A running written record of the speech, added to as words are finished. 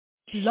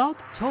Blog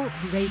Talk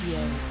Radio.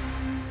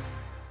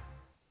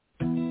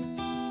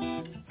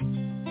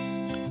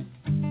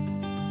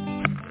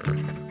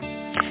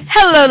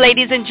 Hello,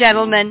 ladies and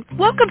gentlemen.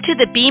 Welcome to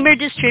the BEMER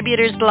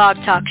Distributors Blog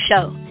Talk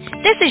Show.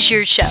 This is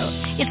your show.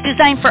 It's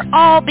designed for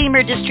all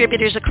BEMER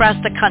distributors across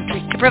the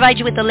country to provide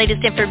you with the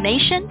latest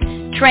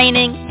information,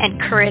 training,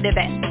 and current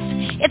events.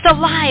 It's a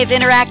live,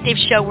 interactive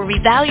show where we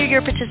value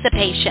your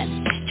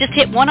participation. Just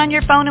hit 1 on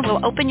your phone and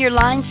we'll open your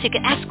lines so you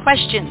can ask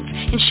questions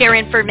and share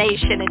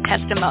information and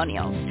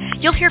testimonials.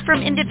 You'll hear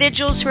from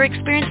individuals who are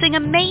experiencing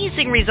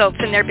amazing results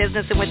in their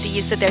business and with the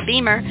use of their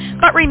BEMER.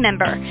 But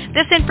remember,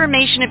 this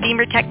information of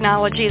BEMER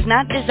technology is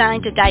not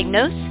designed to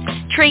diagnose,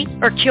 treat,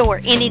 or cure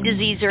any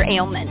disease or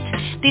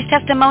ailment. These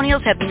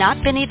testimonials have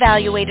not been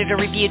evaluated or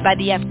reviewed by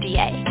the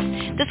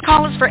FDA. This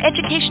call is for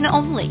education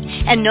only,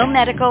 and no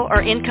medical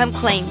or income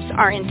claims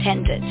are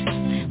intended.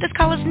 This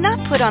call is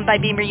not put on by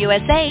BEMER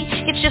USA.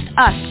 It's just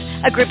us,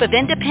 a group of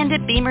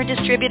independent BEMER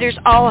distributors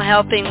all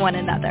helping one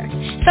another.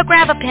 So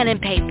grab a pen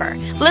and paper,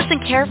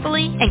 listen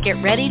carefully, and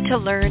get ready to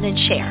learn and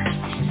share.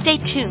 Stay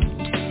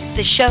tuned.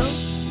 The show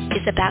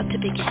is about to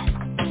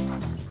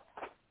begin.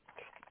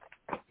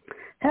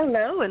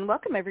 Hello, and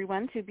welcome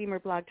everyone to BEMER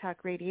Blog Talk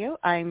Radio.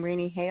 I'm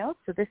Raini Hale.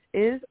 So this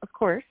is, of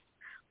course,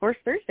 Horse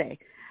Thursday.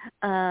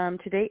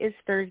 Today is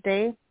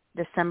Thursday,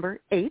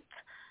 December 8th.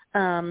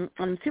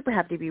 I'm super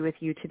happy to be with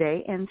you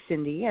today, and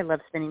Cindy. I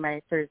love spending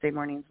my Thursday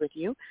mornings with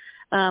you.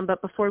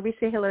 But before we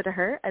say hello to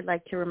her, I'd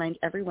like to remind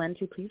everyone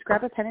to please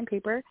grab a pen and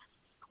paper.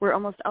 We're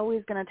almost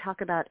always going to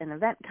talk about an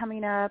event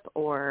coming up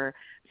or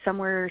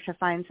somewhere to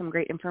find some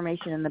great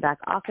information in the back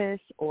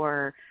office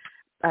or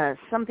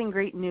something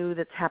great new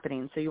that's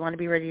happening. So you want to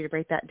be ready to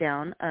write that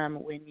down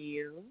when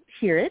you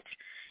hear it.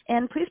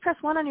 And please press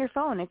 1 on your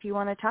phone if you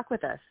want to talk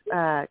with us.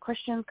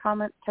 Questions,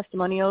 comments,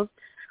 testimonials.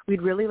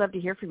 We'd really love to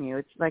hear from you.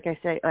 It's like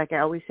I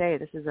always say,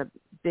 this is a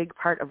big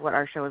part of what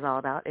our show is all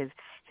about, is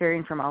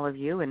hearing from all of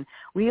you. And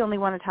we only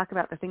want to talk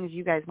about the things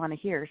you guys want to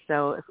hear.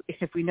 So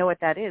if we know what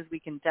that is, we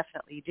can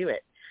definitely do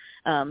it.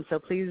 So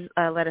please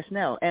let us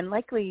know. And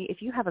likely,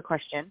 if you have a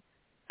question,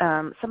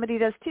 somebody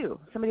does too.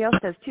 Somebody else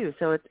does too.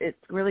 So it's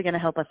really going to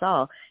help us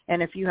all.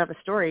 And if you have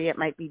a story, it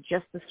might be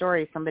just the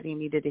story somebody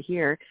needed to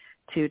hear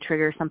to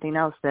trigger something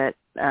else that,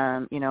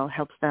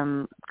 helps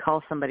them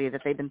call somebody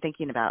that they've been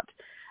thinking about.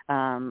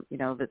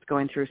 That's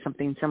going through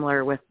something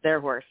similar with their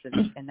horse,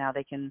 and now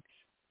they can,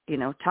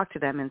 talk to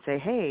them and say,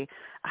 hey,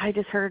 I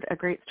just heard a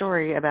great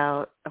story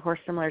about a horse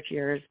similar to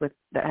yours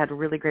that had a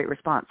really great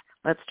response.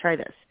 Let's try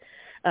this.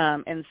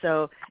 And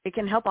so it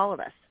can help all of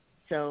us.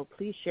 So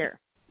please share.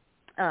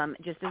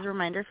 Just as a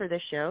reminder for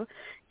this show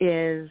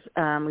is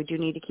we do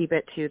need to keep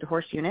it to the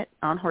horse unit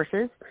on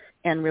horses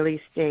and really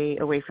stay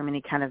away from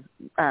any kind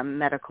of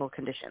medical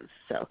conditions.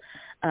 So,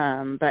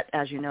 but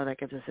as you know, that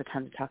gives us a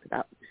ton to talk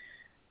about.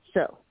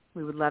 So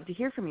we would love to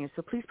hear from you.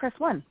 So please press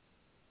 1.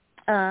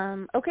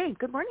 Okay.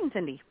 Good morning,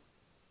 Cindy.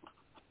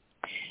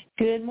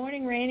 Good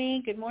morning,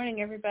 Raini. Good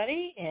morning,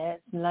 everybody.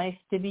 It's nice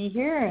to be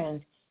here,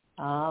 and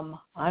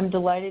I'm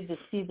delighted to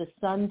see the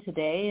sun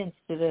today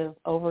instead of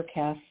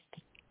overcast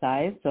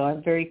skies. So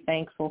I'm very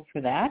thankful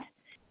for that.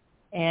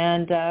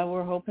 And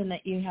we're hoping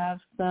that you have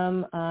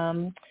some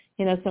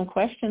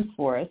questions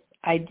for us.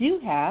 I do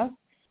have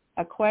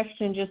a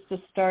question just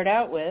to start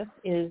out with.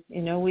 Is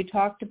we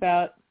talked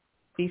about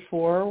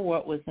before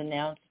what was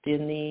announced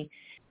in the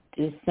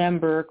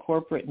December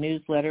corporate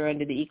newsletter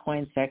under the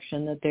equine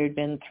section that there had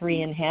been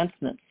 3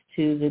 enhancements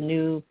to the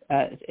new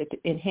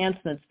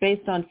enhancements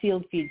based on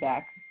field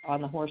feedback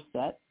on the horse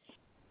set.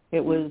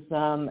 It was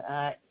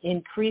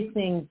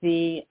increasing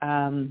the,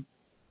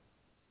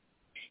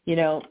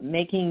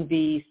 making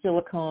the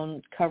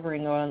silicone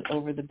covering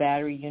over the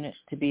battery units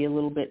to be a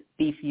little bit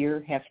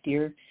beefier,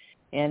 heftier.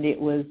 And it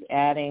was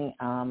adding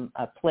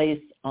a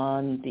place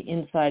on the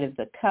inside of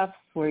the cuffs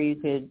where you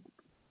could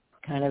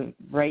kind of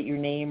write your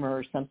name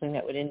or something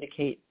that would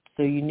indicate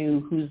so you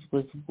knew whose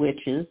was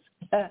which's,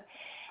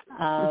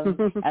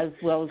 as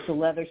well as the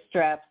leather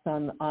straps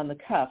on the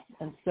cuffs.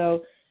 And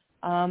so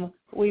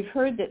we've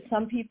heard that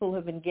some people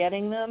have been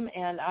getting them,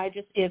 and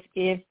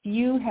if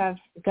you have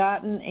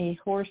gotten a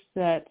horse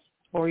that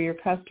or your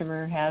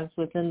customer has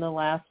within the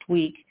last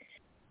week,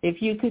 if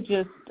you could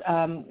just,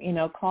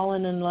 call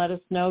in and let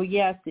us know,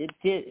 yes, it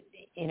did,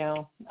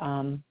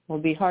 will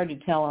be hard to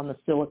tell on the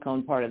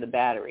silicone part of the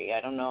battery.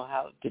 I don't know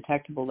how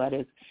detectable that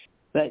is,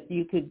 but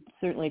you could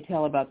certainly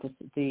tell about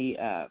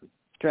the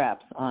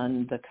straps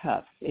on the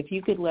cuffs. If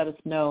you could let us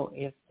know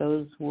if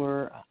those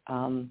were,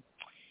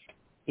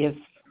 if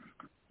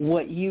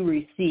what you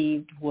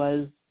received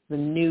was the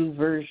new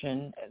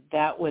version,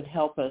 that would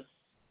help us,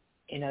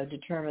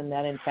 determine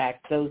that, in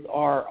fact, those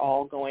are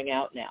all going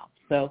out now.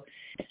 So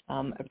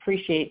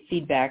appreciate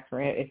feedback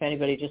for if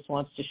anybody just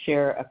wants to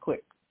share a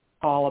quick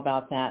call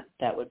about that.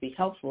 That would be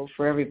helpful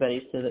for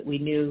everybody so that we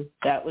knew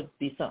that would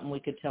be something we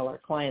could tell our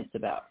clients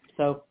about.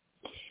 So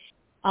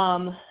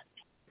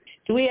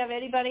do we have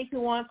anybody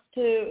who wants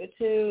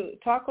to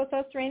talk with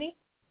us, Raini?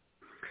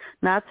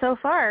 Not so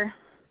far.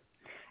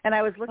 And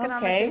I was looking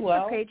on the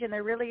Facebook page, and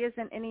there really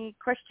isn't any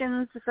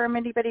questions from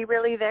anybody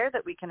really there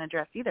that we can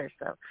address either.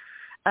 So,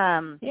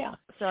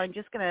 So I'm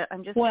just gonna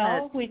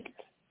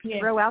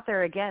throw out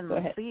there again.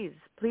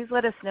 Please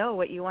let us know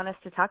what you want us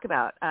to talk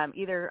about,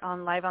 either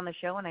live on the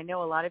show. And I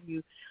know a lot of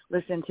you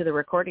listen to the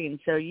recording,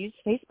 so use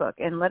Facebook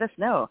and let us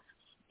know.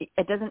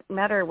 It doesn't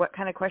matter what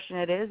kind of question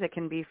it is. It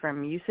can be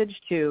from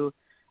usage to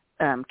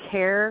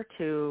care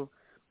to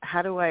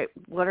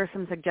what are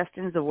some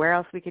suggestions of where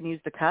else we can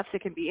use the cuffs.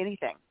 It can be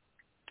anything.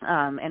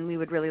 And we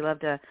would really love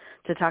to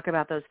talk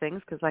about those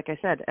things because, like I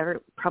said,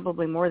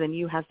 probably more than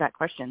you has that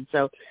question.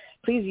 So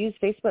please use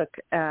Facebook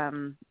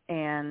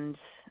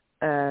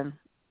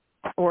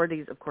or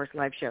these, of course,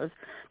 live shows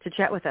to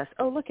chat with us.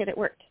 Oh, look, it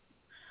worked.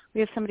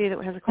 We have somebody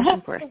that has a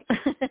question for us.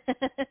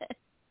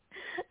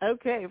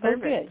 Okay,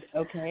 perfect.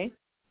 Oh, good. Okay.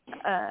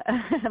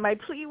 My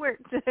plea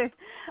worked.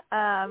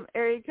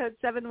 Area code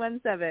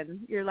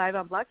 717. You're live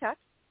on Blog Talk.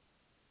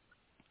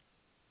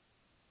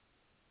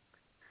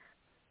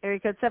 Area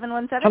code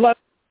 717. Hello.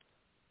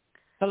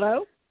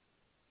 Hello.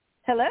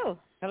 Hello.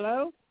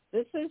 Hello.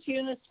 This is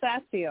Eunice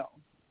Facio.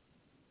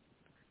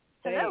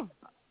 Hello.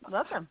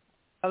 Welcome.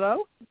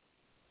 Hello.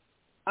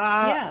 We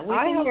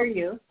can hear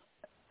you.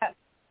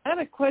 I had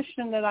a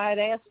question that I had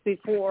asked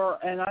before,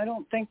 and I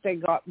don't think they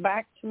got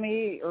back to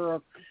me, or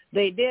if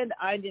they did,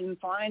 I didn't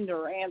find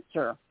or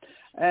answer.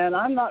 And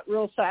I'm not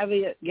real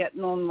savvy at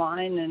getting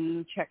online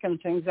and checking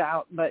things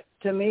out, but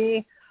to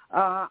me,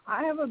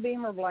 I have a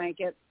BEMER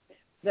blanket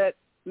that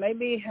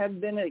maybe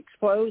had been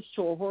exposed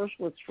to a horse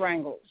with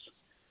strangles.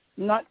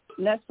 Not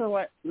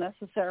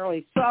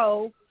necessarily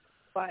so,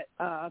 but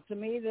to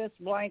me this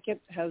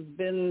blanket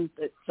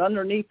it's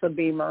underneath the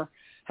BEMER,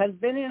 has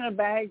been in a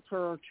bag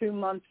for 2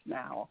 months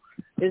now.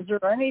 Is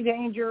there any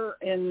danger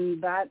in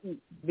that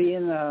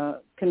being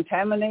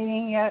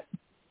contaminating yet?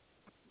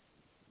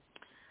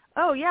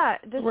 Oh, yeah.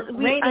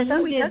 I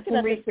thought we talked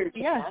about research.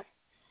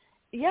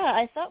 Yeah,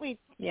 I thought we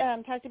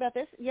talked about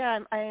this. Yeah,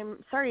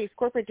 I'm sorry if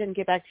corporate didn't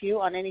get back to you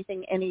on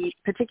any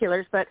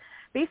particulars, but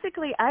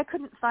basically I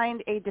couldn't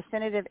find a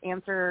definitive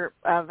answer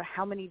of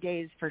how many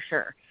days for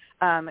sure.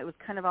 It was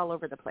kind of all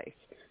over the place.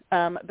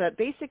 But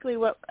basically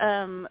what,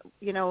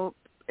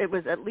 it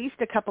was at least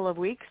a couple of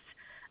weeks.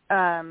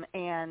 And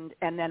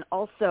then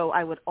also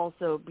I would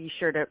also be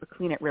sure to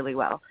clean it really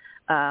well.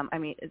 I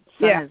mean,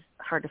 it's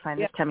hard to find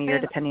this time of year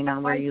depending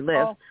on where you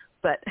live,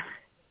 but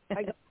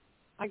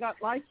I got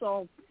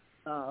Lysol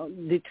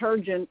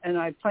detergent, and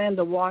I plan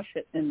to wash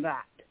it in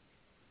that.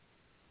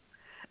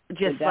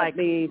 Just like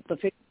the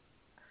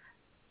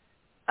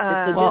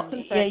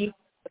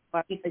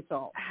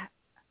Lysol.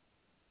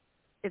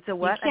 It's a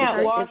what? You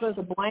can't wash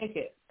the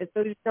blanket. It's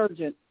a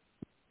detergent.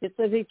 It's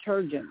a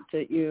detergent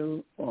that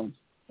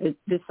it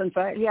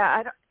disinfects.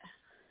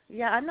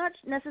 I'm not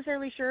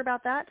necessarily sure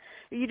about that.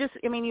 You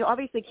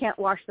obviously can't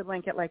wash the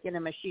blanket like in a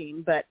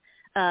machine, but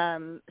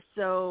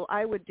so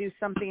I would do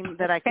something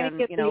that I can,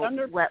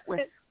 wet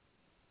with.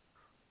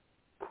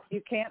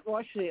 You can't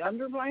wash the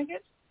under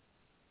blanket?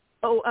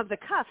 Oh, of the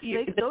cuffs.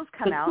 Those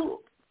come out.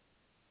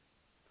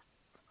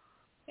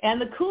 And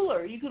the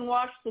cooler. You can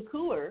wash the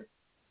cooler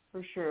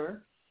for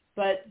sure.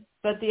 But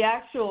the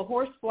actual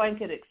horse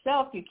blanket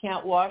itself you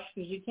can't wash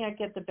because you can't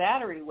get the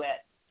battery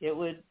wet. It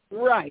would.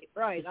 Right.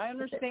 I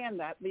understand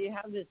that. But you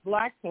have this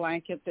black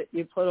blanket that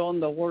you put on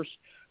the horse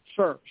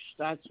first.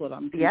 That's what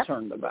I'm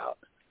concerned about.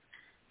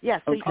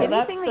 Yes. Yeah, so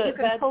anything that you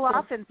can pull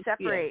off and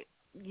separate,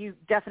 you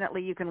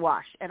can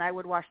wash. And I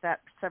would wash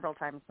that several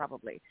times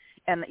probably.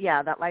 And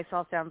that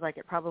Lysol sounds like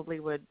it probably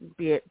would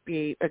be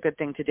a good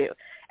thing to do.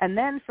 And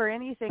then for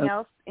anything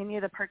else, any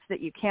of the parts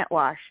that you can't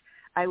wash,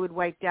 I would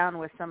wipe down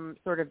with some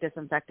sort of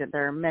disinfectant.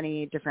 There are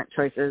many different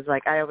choices.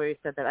 Like I always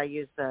said that I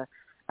use the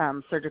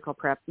surgical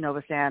prep.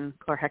 Novosan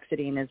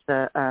chlorhexidine is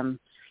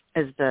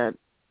the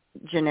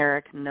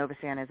generic.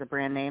 Novosan is a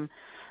brand name.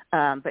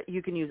 But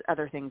you can use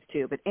other things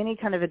too. But any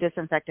kind of a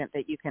disinfectant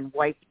that you can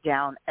wipe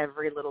down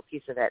every little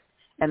piece of it,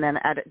 and then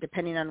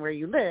depending on where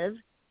you live,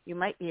 you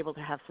might be able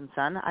to have some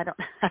sun. I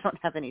don't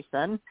have any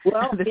sun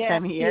this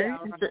time of year.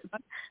 Yeah,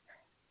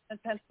 in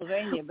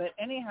Pennsylvania, but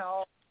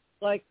anyhow,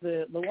 like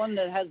the one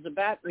that has the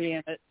battery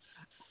in it,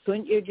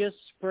 couldn't you just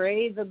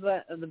spray the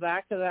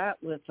back of that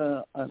with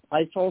a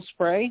Lysol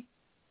spray?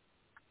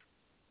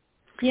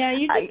 Yeah,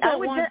 you just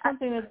don't want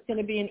something that's going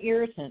to be an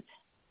irritant.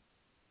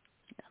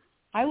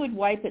 I would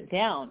wipe it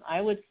down.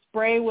 I would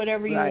spray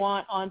whatever you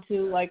want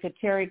onto like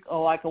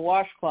a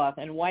washcloth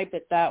and wipe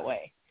it that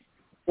way.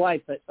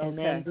 Wipe it. Okay. And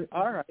then,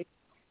 all right.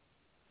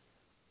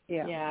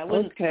 Yeah, I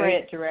wouldn't spray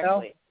it directly.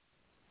 Well,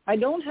 I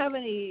don't have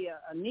any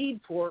need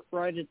for it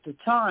right at the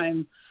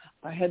time.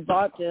 I had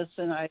bought this,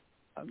 and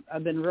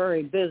I've been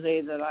very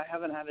busy that I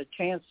haven't had a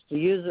chance to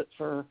use it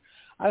for.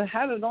 I've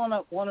had it on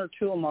one or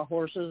two of my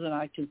horses, and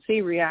I can see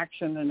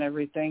reaction and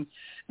everything.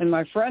 And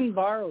my friend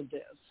borrowed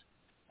this,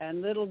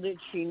 and little did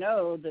she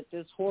know that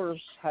this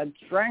horse had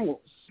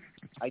strangles,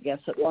 I guess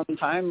at one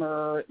time,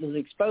 or it was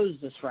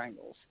exposed to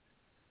strangles.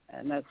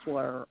 And that's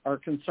where our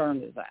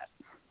concern is at.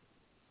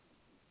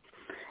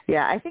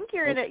 Yeah, I think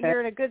you're in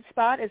a good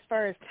spot as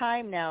far as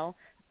time now.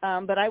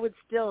 But I would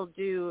still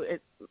do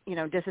it,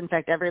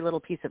 disinfect every little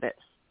piece of it.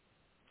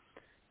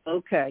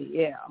 Okay,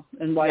 yeah,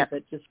 and wipe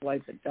it, just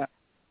wipe it down.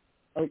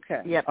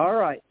 Okay. Yep. All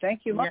right.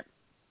 Thank you much. Yep.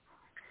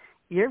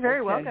 You're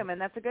very welcome,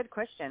 and that's a good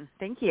question.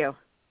 Thank you.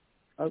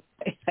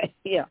 Okay.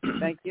 Yeah,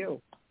 thank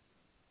you.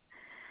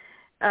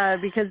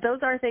 Because those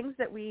are things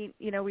that we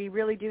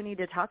really do need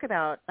to talk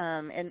about,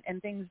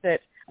 and things that,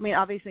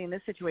 obviously in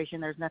this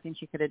situation, there's nothing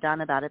she could have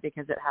done about it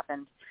because it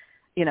happened,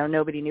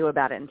 nobody knew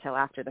about it until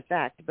after the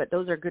fact. But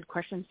those are good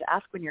questions to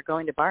ask when you're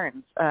going to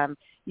barns.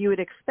 You would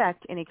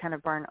expect any kind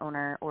of barn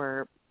owner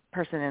or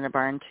person in a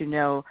barn to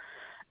know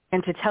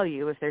and to tell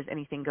you if there's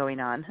anything going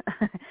on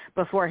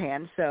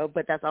beforehand.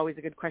 But that's always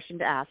a good question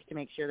to ask to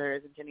make sure there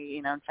isn't any,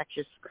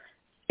 infectious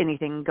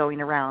anything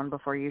going around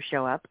before you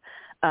show up.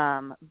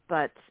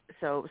 But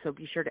so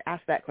be sure to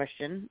ask that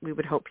question. We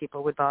would hope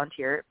people would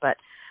volunteer, but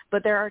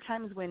there are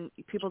times when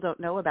people don't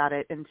know about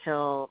it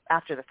until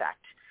after the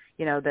fact.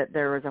 That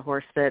there was a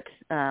horse that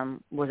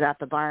was at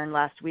the barn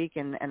last week,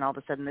 and all of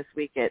a sudden this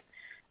week it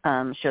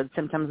showed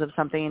symptoms of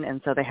something, and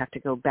so they have to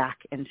go back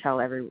and tell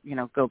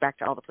go back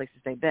to all the places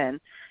they've been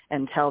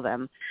and tell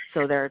them.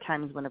 So there are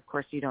times when, of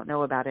course, you don't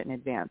know about it in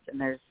advance, and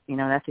there's,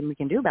 nothing we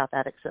can do about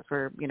that except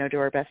for, do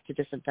our best to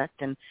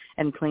disinfect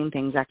and clean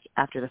things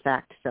after the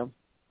fact. So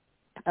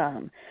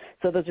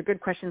those are good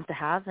questions to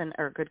have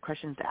or good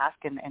questions to ask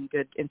and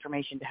good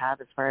information to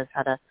have as far as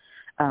how to,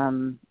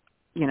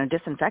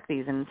 disinfect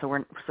these. And so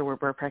we're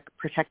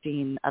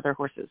protecting other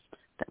horses,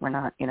 that we're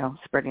not,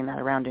 spreading that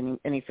around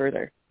any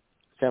further.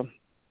 So,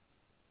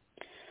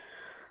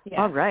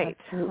 yeah, all right.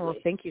 Absolutely. Well,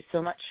 thank you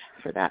so much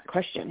for that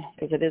question,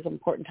 because it is an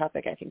important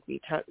topic. I think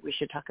we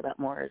should talk about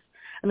more.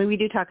 We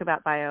do talk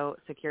about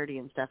biosecurity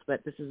and stuff,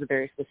 but this is a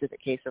very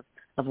specific case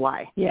of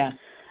why. Yeah.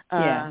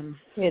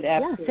 It absolutely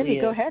yeah, Cindy,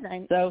 is. go ahead.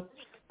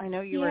 I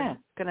know you were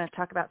going to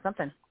talk about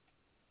something.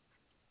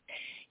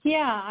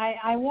 Yeah,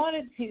 I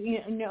wanted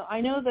to,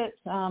 I know that,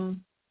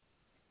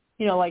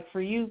 like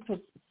for you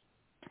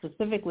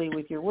specifically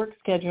with your work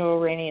schedule,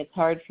 Raini, it's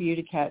hard for you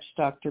to catch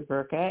Dr.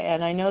 Burka.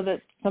 And I know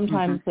that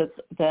sometimes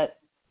that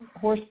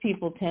horse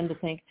people tend to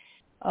think,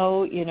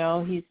 oh,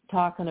 he's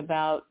talking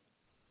about,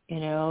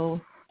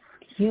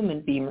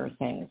 human BEMER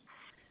things.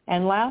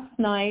 And last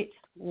night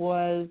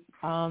was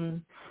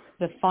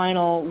the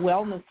final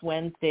Wellness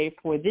Wednesday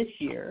for this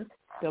year.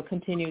 They'll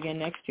continue again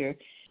next year.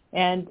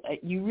 And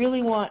you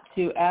really want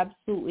to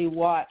absolutely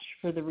watch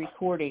for the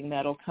recording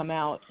that'll come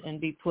out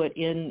and be put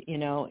in,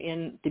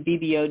 in the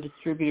BBO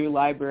distributor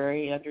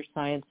library under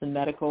Science and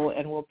Medical,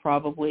 and we'll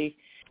probably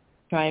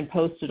try and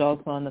post it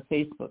also on the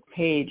Facebook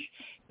page.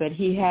 But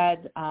he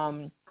had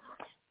one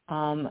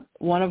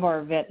of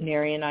our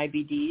veterinarian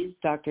IBDs,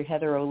 Dr.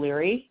 Heather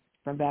O'Leary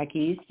from back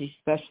east. She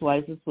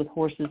specializes with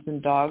horses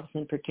and dogs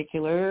in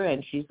particular,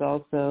 and she's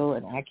also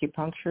an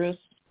acupuncturist.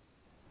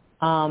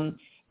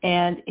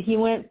 And he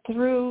went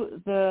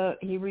through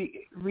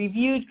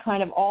reviewed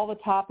kind of all the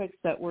topics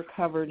that were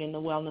covered in the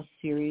wellness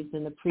series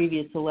in the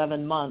previous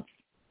 11 months,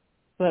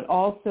 but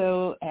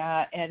also,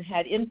 and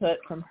had input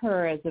from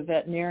her as a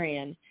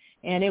veterinarian.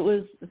 And it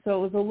was a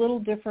little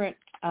different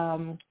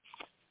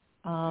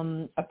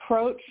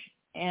approach,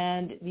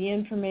 and the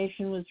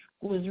information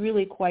was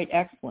really quite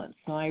excellent.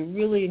 So I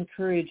really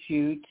encourage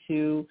you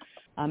to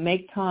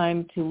make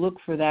time to look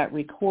for that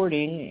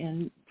recording,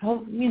 and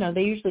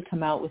they usually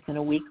come out within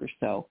a week or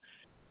so.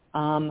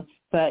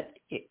 But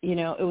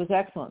it was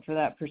excellent for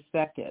that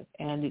perspective,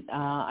 and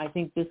I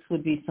think this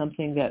would be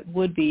something that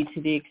would be,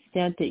 to the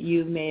extent that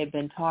you may have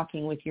been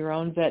talking with your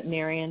own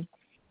veterinarian,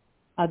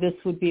 this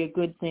would be a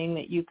good thing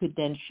that you could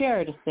then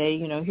share to say,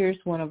 here's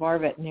one of our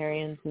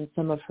veterinarians and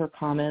some of her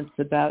comments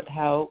about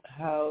how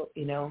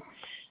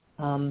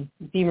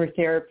BEMER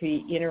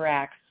therapy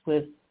interacts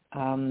with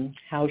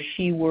how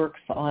she works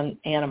on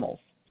animals.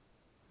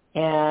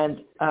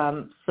 And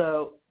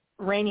so,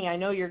 Raini, I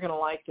know you're going to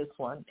like this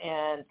one.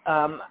 And,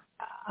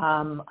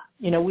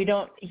 we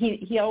don't,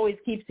 he always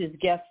keeps his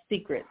guests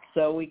secret,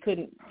 so we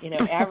couldn't,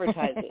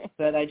 advertise it.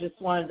 But I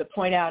just wanted to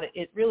point out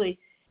it really,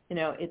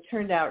 it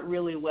turned out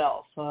really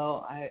well.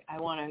 So I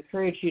want to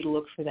encourage you to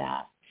look for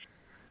that.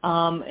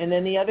 And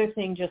then the other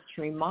thing, just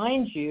to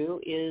remind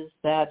you, is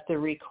that the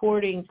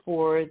recording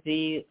for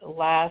the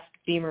last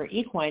BEMER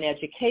equine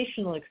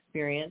educational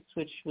experience,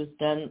 which was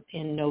done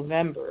in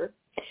November,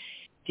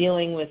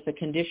 dealing with the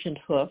conditioned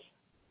hoof,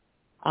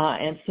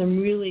 and some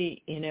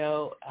really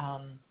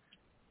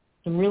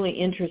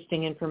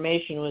interesting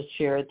information was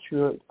shared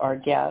through our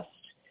guest.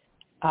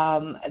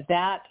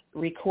 That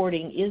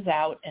recording is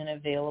out and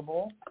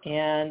available,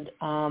 and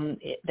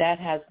that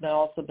has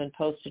also been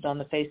posted on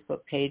the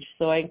Facebook page.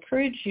 So I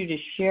encourage you to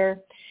share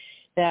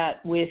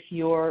that with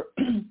your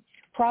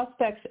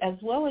prospects as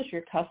well as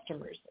your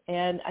customers.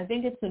 And I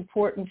think it's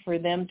important for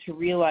them to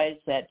realize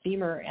that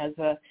BEMER, as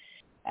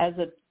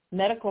a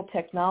medical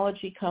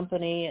technology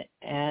company,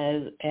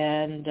 and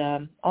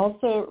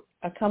also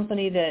a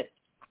company that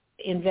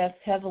invests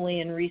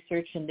heavily in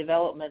research and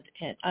development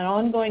and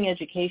ongoing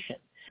education.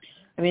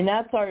 I mean,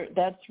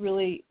 that's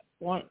really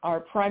our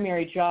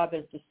primary job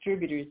as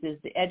distributors is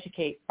to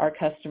educate our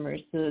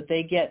customers so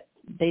that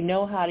they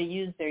know how to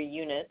use their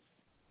units,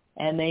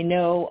 and they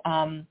know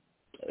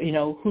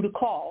who to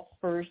call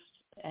first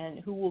and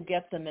who will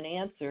get them an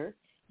answer.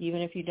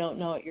 Even if you don't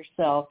know it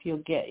yourself,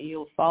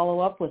 you'll follow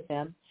up with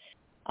them.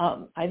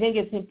 I think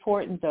it's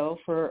important, though,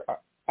 for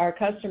our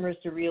customers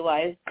to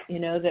realize,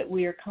 that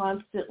we are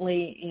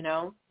constantly,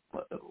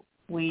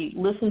 we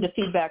listen to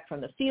feedback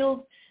from the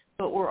field,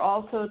 but we're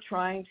also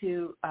trying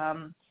to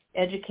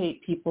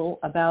educate people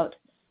about,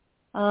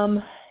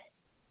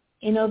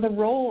 the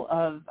role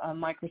of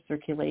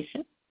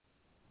microcirculation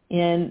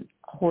in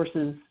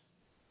horses'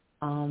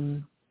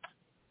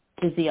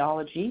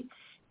 physiology,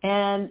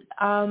 and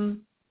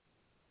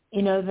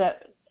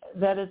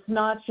that it's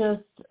not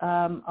just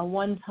a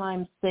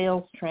one-time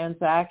sales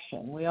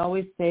transaction. We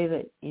always say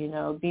that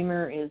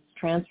BEMER is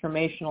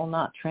transformational,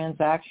 not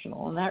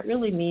transactional, and that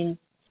really means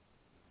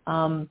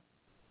that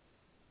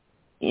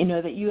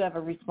you have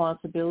a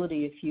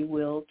responsibility, if you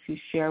will, to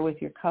share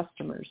with your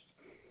customers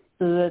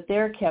so that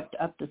they're kept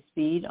up to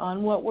speed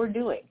on what we're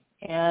doing.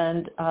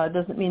 And it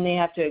doesn't mean they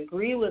have to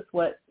agree with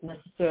what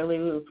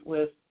necessarily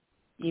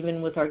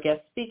even with our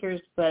guest speakers,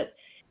 but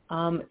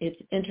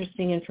it's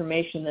interesting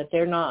information that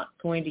they're not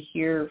going to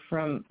hear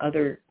from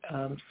other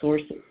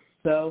sources.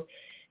 So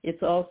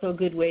it's also a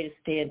good way to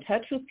stay in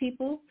touch with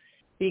people,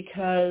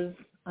 because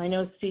I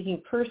know,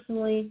 speaking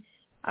personally,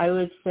 I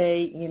would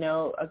say,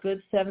 a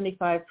good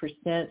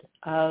 75%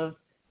 of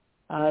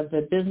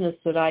the business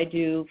that I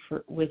do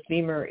with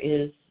BEMER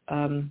is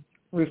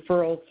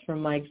referrals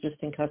from my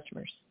existing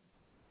customers.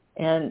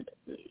 And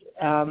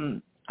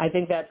I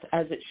think that's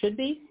as it should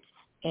be.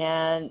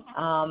 And,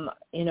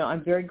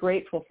 I'm very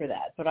grateful for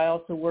that, but I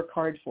also work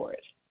hard for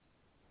it.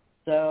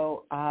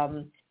 So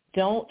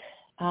don't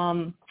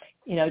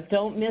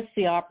miss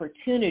the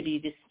opportunity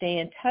to stay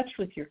in touch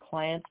with your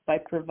clients by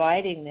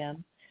providing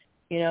them,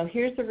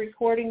 here's a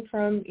recording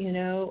from,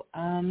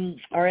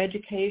 our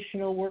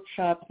educational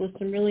workshops with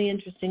some really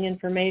interesting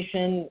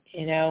information,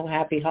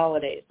 happy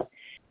holidays.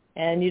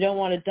 And you don't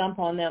want to dump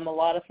on them a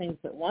lot of things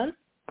at once,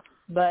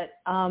 but,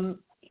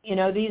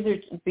 these are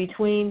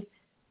between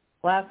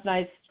last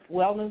night's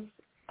wellness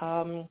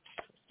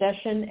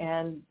session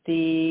and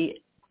the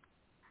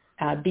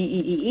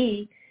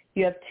BEEE,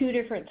 you have two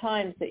different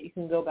times that you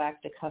can go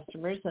back to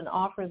customers and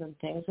offer them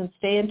things and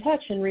stay in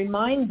touch and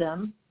remind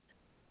them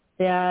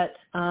that,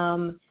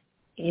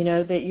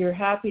 that you're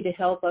happy to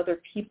help other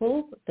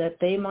people that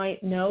they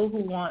might know who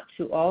want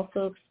to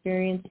also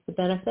experience the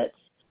benefits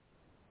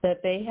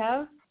that they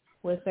have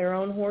with their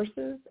own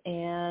horses,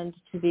 and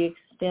to the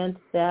extent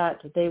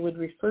that they would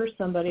refer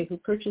somebody who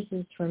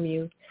purchases from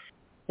you,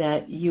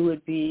 that you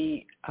would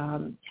be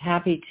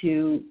happy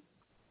to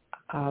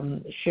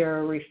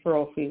share a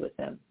referral fee with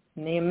them.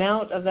 And the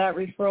amount of that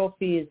referral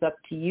fee is up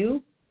to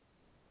you,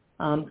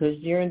 because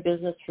you're in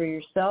business for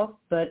yourself,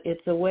 but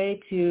it's a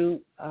way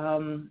to,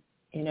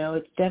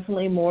 it's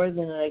definitely more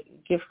than a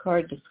gift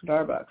card to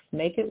Starbucks.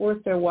 Make it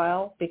worth their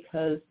while,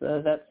 because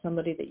that's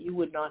somebody that you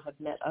would not have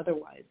met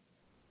otherwise.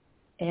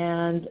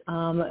 And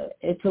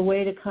it's a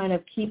way to kind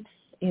of keep,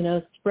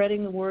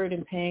 spreading the word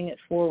and paying it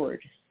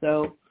forward.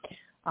 So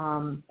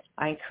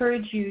I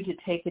encourage you to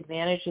take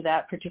advantage of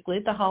that, particularly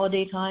at the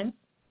holiday time,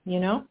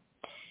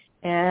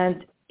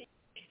 and,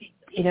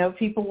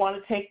 people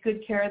want to take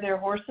good care of their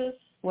horses.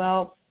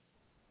 Well,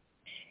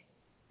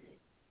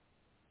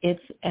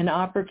 it's an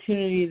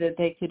opportunity that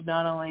they could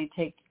not only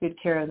take good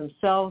care of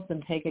themselves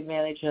and take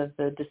advantage of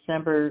the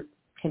December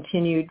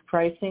continued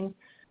pricing,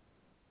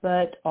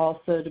 but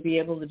also to be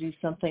able to do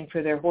something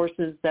for their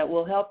horses that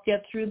will help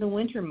get through the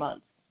winter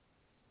months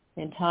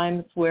in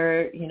times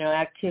where,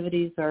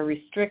 activities are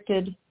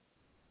restricted,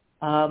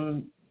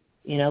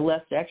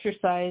 less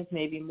exercise,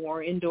 maybe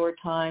more indoor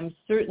time.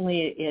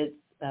 Certainly it's,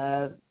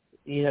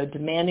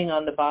 demanding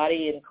on the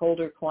body in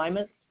colder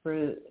climates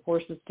for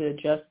horses to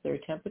adjust their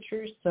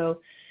temperatures.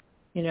 So,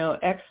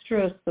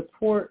 extra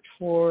support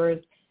for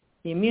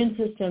the immune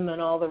system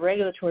and all the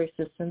regulatory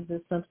systems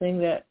is something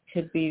that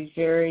could be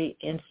very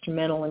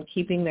instrumental in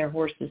keeping their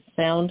horses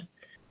sound,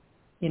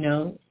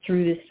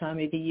 through this time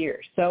of the year.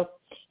 So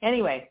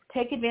anyway,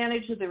 take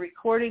advantage of the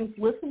recordings,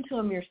 listen to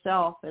them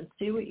yourself, and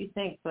see what you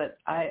think. But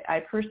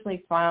I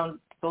personally found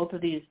both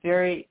of these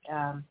very,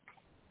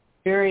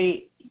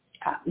 very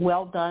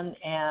well done,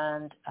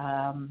 and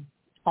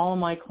all of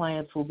my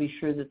clients will be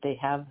sure that they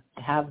have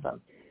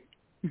them.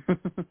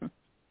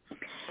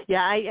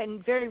 Yeah, I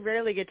very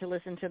rarely get to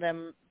listen to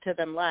them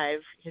live,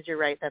 because you're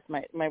right, that's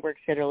my work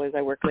schedule is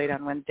I work late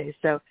on Wednesdays,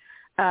 so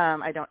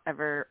I don't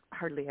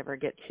hardly ever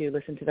get to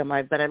listen to them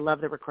live, but I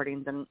love the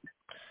recordings. And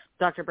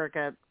Dr.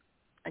 Burka,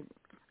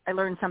 I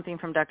learn something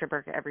from Dr.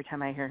 Burka every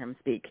time I hear him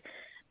speak.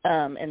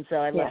 And so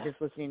I love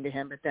just listening to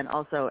him, but then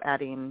also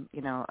adding,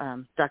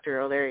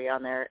 Dr. O'Leary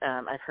on there.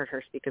 I've heard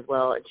her speak as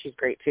well, and she's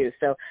great too.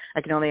 So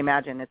I can only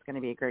imagine it's going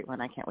to be a great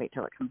one. I can't wait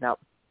till it comes out.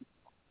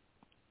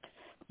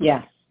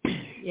 Yeah.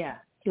 Yeah.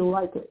 You'll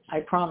like it.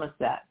 I promise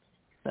that.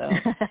 So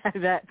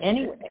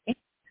anyway.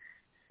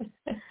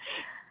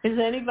 Is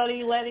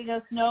anybody letting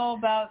us know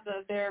about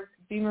their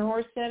BEMER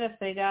horse set if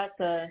they got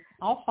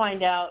I'll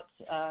find out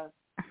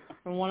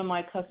from one of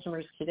my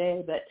customers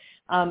today. But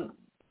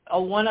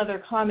one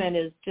other comment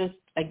is just,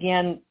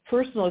 again,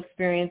 personal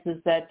experience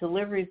is that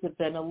deliveries have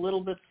been a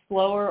little bit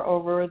slower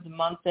over the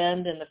month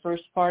end and the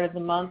first part of the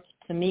month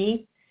to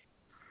me.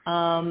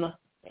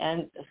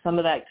 And some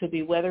of that could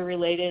be weather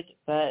related,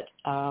 but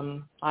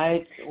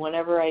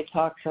whenever I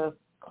talk to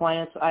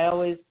clients, I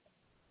always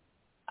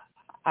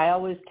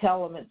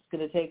tell them it's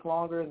going to take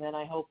longer than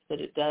I hope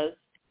that it does.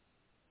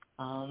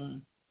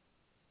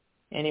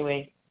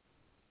 Anyway,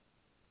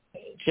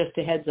 just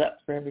a heads up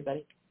for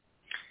everybody.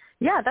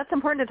 Yeah, that's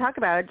important to talk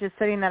about, just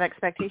setting that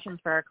expectations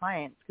for our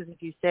clients. Because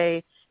if you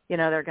say,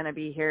 they're going to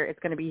be here, it's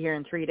going to be here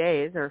in 3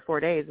 days or 4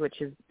 days, which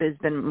has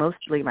been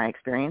mostly my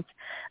experience,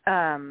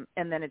 and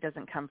then it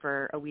doesn't come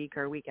for a week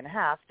or a week and a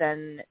half,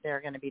 then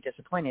they're going to be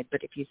disappointed.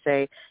 But if you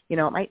say,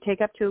 it might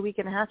take up to a week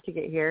and a half to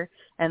get here,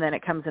 and then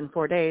it comes in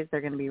 4 days,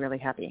 they're going to be really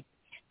happy.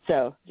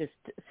 So just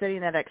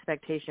setting that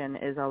expectation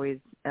is always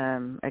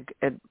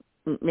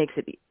makes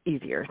it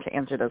easier to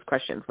answer those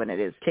questions when it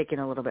is taking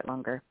a little bit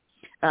longer.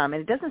 And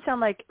it doesn't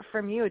sound like,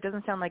 from you, it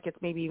doesn't sound like it's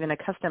maybe even a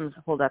customs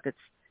holdup. It's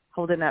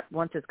holding up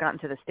once it's gotten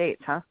to the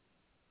States, huh?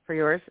 For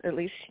yours, at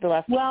least the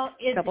last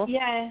couple?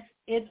 Yeah,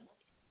 it's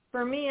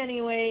for me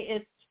anyway.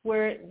 It's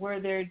where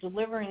they're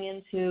delivering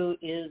into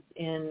is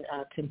in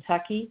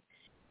Kentucky,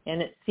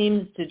 and it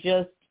seems to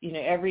just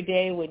every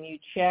day when you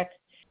check.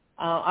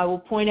 I will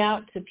point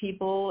out to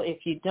people,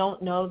 if you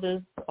don't know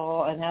this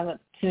and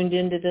haven't tuned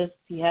into this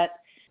yet,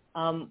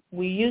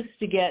 we used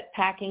to get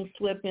packing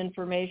slip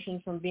information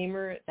from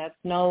BEMER. That's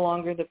no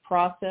longer the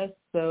process.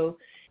 So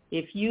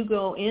if you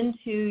go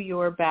into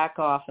your back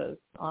office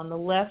on the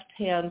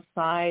left-hand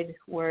side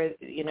where,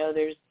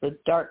 there's the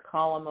dark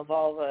column of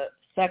all the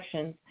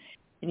sections,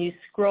 and you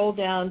scroll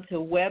down to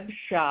Web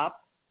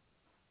Shop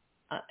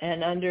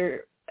and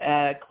under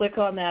click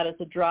on that as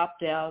a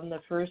drop-down.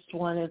 The first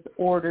one is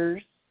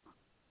Orders.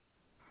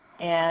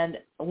 And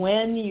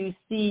when you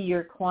see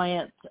your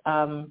client's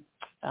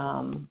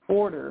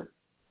order,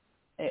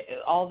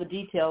 all the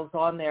details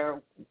on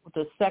there,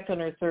 the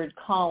second or third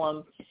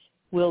column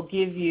will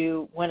give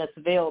you, when it's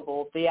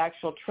available, the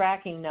actual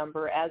tracking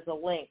number as a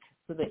link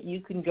so that you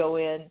can go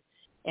in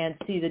and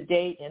see the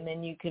date, and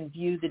then you can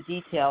view the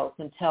details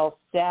and tell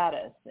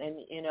status. And,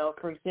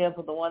 for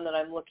example, the one that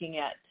I'm looking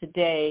at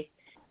today,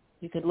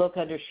 you could look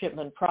under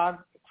shipment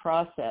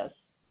progress.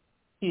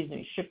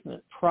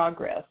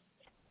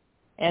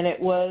 And it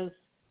was,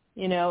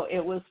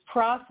 it was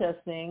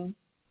processing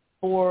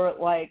for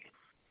like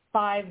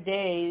 5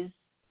 days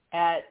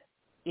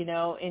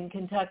in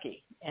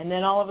Kentucky. And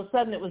then all of a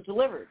sudden it was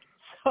delivered.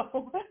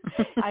 So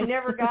I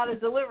never got a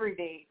delivery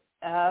date.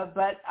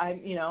 But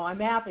I'm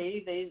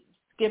happy. They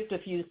skipped a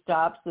few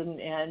stops and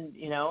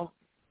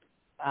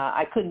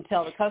I couldn't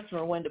tell the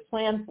customer when to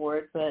plan for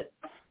it, but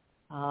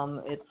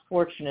it's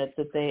fortunate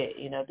that they,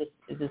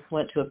 this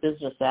went to a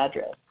business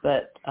address.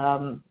 But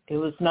it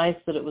was nice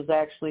that it was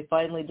actually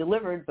finally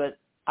delivered, but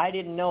I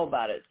didn't know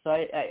about it. So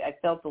I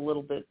felt a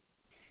little bit,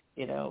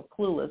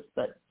 clueless,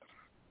 but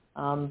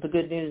the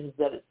good news is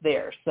that it's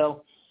there.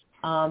 So,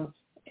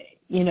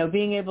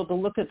 being able to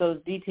look at those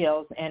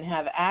details and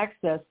have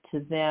access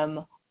to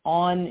them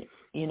on,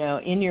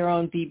 in your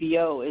own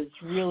BBO is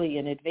really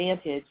an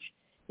advantage.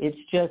 It's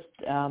just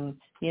the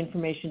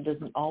information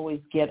doesn't always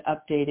get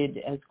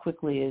updated as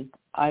quickly as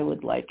I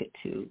would like it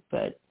to,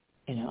 but,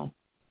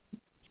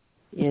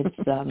 it's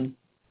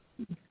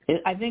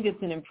I think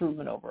it's an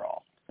improvement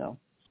overall. So.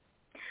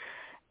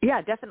 Yeah,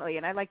 definitely.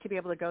 And I like to be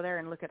able to go there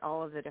and look at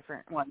all of the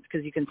different ones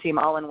because you can see them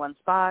all in one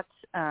spot,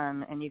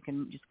 and you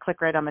can just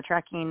click right on the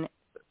tracking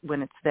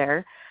when it's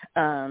there.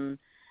 And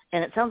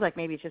it sounds like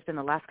maybe it's just in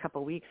the last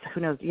couple of weeks. Who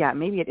knows? Yeah,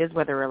 maybe it is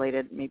weather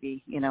related.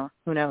 Maybe,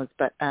 who knows?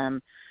 But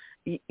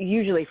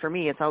usually for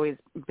me, it's always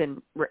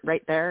been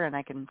right there, and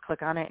I can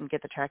click on it and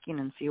get the tracking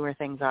and see where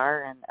things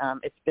are. And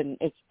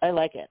I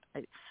like it.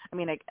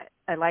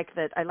 I liked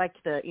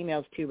the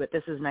emails too, but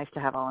this is nice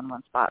to have all in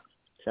one spot.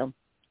 So.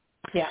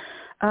 Yeah,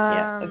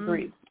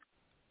 agreed.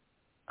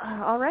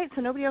 All right,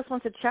 so nobody else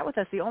wants to chat with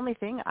us. The only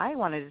thing I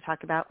wanted to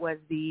talk about was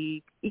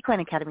the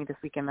Equine Academy this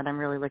weekend that I'm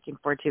really looking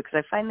forward to because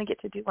I finally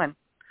get to do one.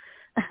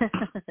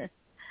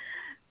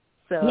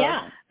 So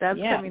that's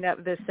coming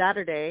up this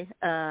Saturday,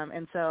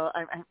 and so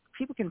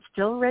people can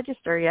still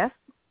register, yes,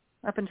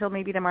 up until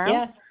maybe tomorrow?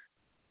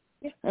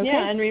 Yes. Okay.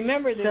 Yeah, and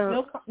remember,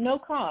 there's no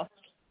cost.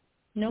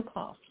 No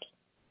cost.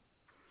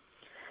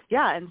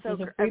 Yeah, and so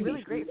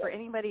really great for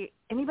anybody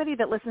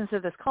that listens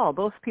to this call,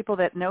 both people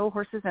that know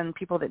horses and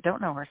people that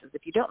don't know horses.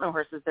 If you don't know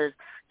horses, there's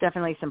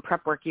definitely some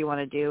prep work you want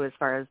to do as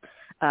far as,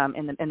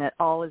 and that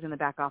all is in the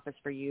back office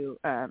for you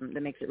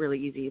that makes it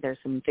really easy. There's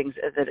some things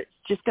that it's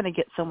just going to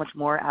get so much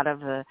more out of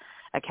the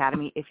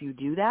academy if you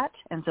do that.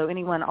 And so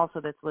anyone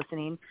also that's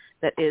listening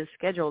that is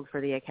scheduled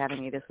for the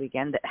academy this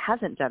weekend that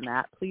hasn't done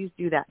that, please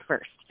do that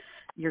first.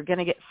 You're going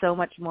to get so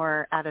much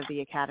more out of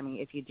the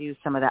academy if you do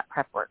some of that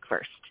prep work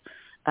first.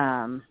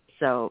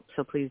 So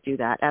please do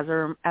that.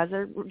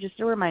 Just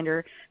a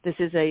reminder, this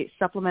is a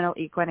supplemental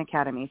equine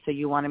academy, so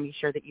you want to be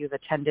sure that you've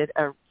attended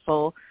a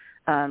full,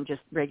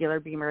 just regular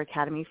BEMER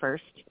academy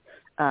first,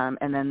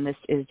 and then this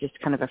is just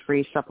kind of a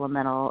free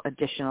supplemental,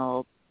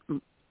 additional,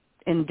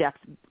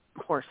 in-depth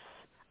horse,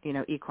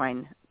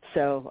 equine.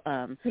 So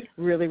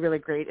really, really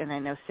great. And I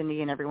know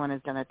Cindy and everyone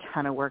has done a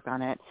ton of work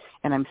on it,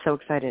 and I'm so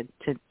excited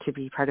to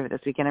be part of it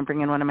this weekend. I'm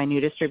bringing one of my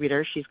new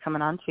distributors. She's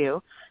coming on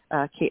too,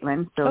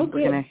 Caitlin. So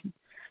we're going to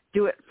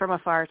do it from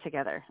afar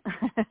together.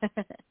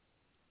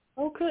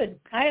 Oh, good.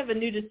 I have a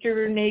new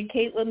distributor named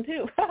Caitlin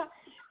too.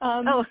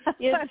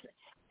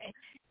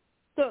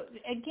 So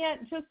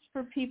again, just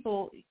for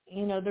people,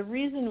 the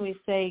reason we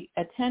say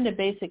attend a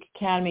basic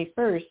academy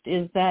first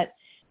is that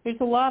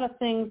there's a lot of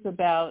things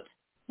about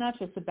not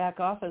just the back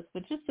office,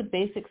 but just the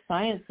basic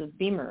science of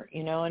BEMER,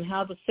 and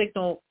how the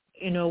signal,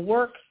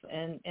 works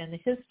and the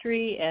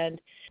history and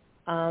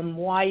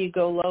why you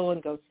go low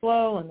and go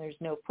slow and there's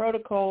no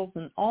protocols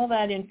and all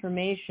that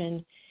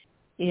information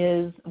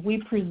is, we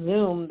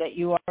presume that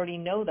you already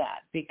know that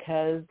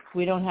because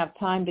we don't have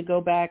time to go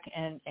back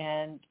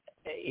and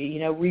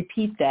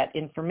repeat that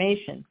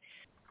information.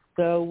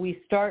 So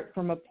we start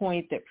from a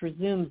point that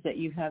presumes that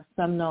you have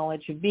some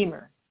knowledge of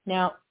BEMER.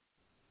 Now,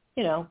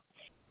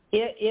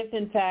 if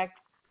in fact,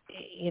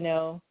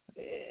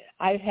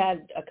 I've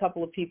had a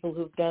couple of people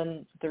who've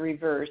done the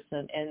reverse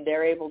and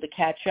they're able to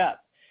catch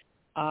up.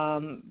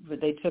 But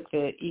they took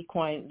the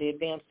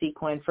advanced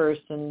equine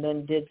first and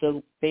then did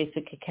the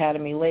basic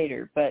academy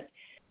later. But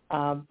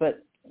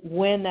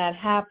when that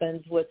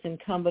happens, what's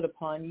incumbent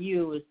upon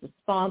you as the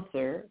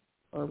sponsor,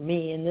 or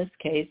me in this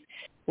case,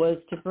 was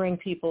to bring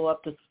people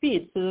up to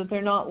speed so that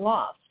they're not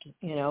lost,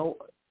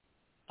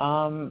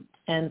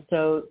 and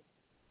so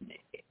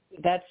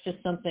that's just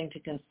something to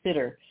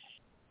consider.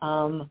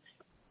 So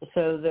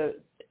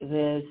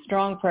the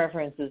strong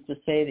preference is to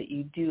say that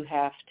you do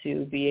have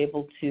to be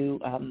able to,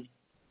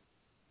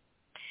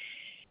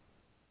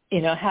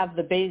 have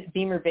the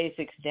BEMER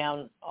basics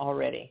down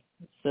already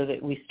so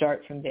that we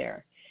start from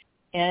there.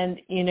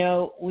 And,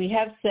 we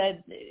have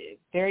said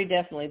very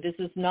definitely this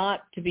is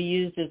not to be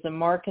used as a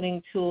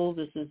marketing tool.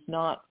 This is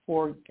not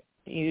for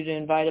you to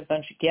invite a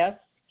bunch of guests.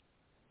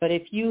 But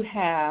if you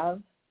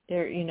have,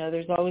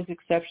 there's always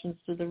exceptions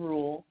to the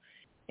rule.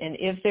 And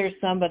if there's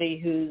somebody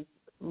who's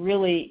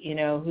really,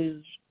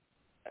 who's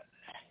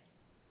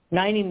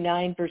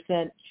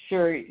 99%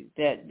 sure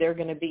that they're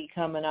going to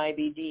become an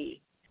IBD,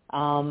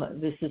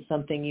 this is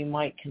something you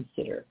might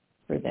consider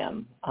for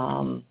them.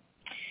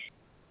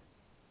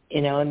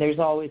 And there's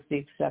always the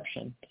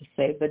exception to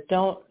say, but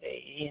don't,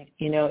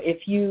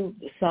 if you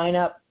sign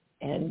up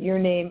and your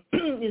name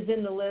is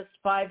in the list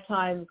 5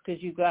 times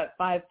because you've got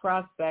 5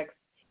 prospects,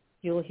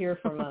 you'll hear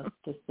from us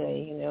to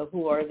say,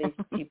 who are these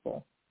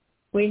people?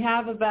 We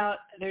have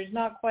there's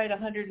not quite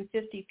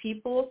 150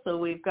 people, so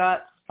we've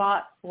got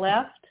spots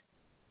left.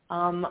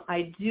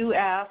 I do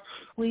ask,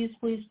 please,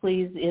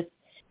 it's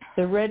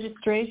the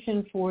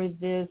registration for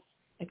this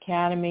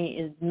academy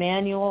is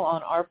manual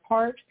on our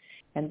part,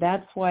 and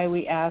that's why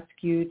we ask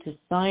you to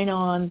sign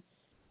on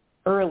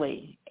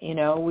early.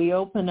 We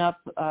open up,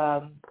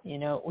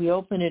 we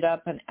open it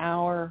up an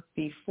hour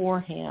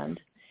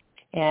beforehand.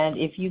 And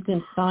if you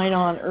can sign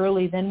on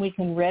early, then we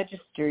can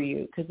register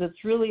you, because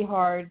it's really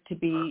hard to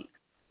be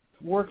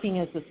working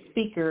as a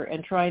speaker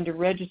and trying to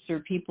register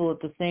people at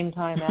the same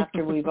time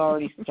after we've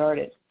already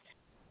started.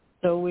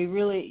 So we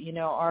really,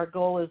 our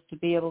goal is to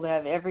be able to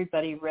have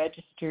everybody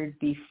registered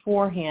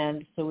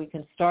beforehand so we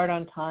can start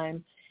on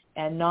time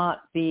and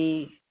not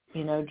be,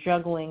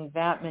 juggling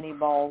that many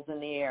balls in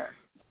the air.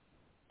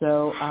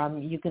 So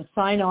you can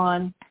sign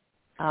on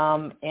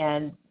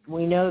and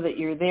we know that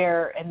you're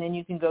there, and then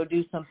you can go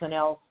do something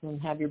else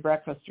and have your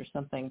breakfast or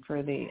something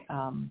for the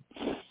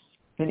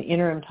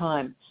interim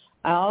time.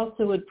 I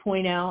also would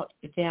point out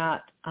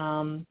that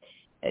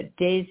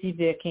Daisy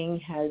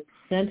Vicking has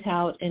sent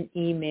out an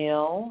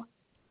email.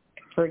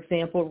 For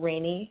example,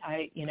 Raini,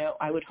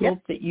 I would hope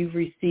that you've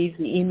received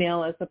the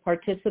email as a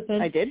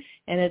participant. I did.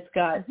 And it's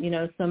got,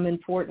 some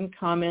important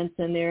comments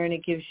in there, and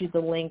it gives you the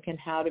link and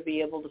how to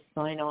be able to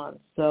sign on.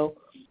 So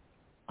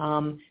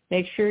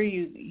make sure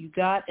you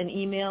got an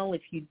email.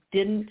 If you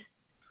didn't,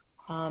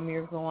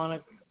 you're going to want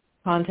to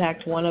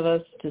contact one of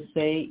us to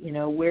say,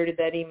 where did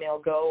that email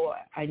go?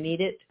 I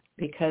need it,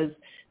 because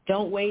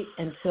don't wait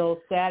until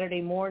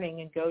Saturday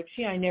morning and go,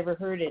 gee, I never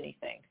heard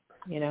anything.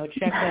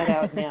 Check that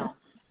out now.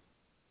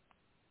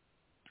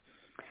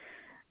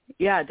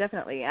 Yeah,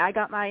 definitely. I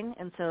got mine,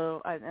 and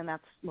so and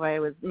that's why I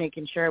was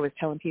making sure I was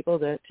telling people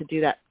to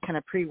do that kind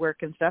of pre-work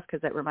and stuff,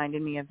 because that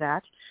reminded me of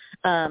that.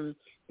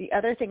 The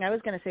other thing I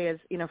was going to say is,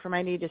 for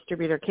my new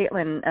distributor,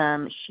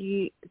 Caitlin,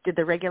 she did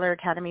the regular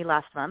academy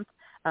last month,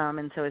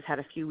 and so has had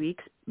a few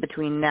weeks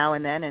between now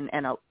and then,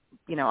 and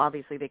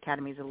obviously the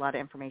academy is a lot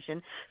of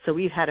information, so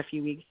we've had a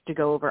few weeks to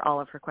go over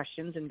all of her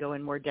questions and go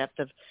in more depth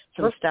of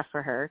some stuff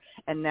for her,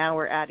 and now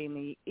we're adding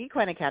the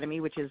Equine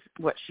Academy, which is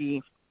what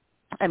she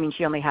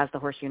only has the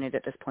horse unit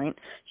at this point.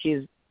 She's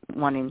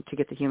wanting to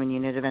get the human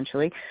unit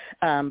eventually.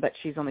 But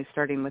she's only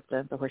starting with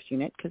the horse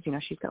unit because,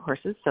 she's got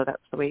horses, so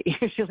that's the way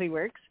it usually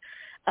works.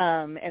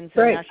 And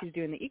so now she's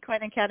doing the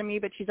equine academy,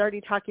 but she's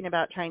already talking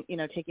about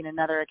taking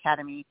another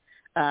academy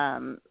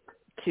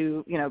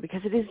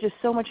because it is just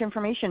so much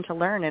information to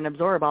learn and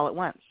absorb all at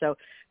once. So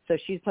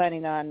she's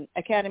planning on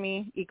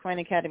academy, equine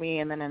academy,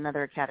 and then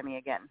another academy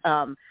again.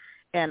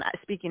 And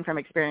speaking from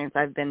experience,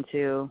 I've been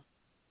to,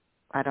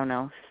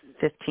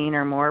 15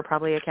 or more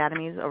probably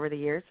academies over the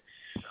years.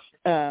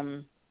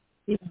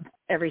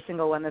 Every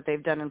single one that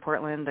they've done in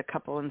Portland, a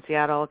couple in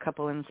Seattle, a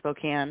couple in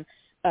Spokane,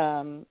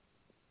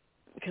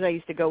 because I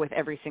used to go with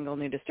every single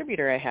new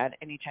distributor I had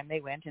anytime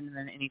they went, and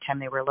then anytime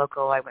they were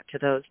local, I went to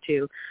those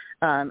too.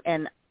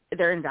 And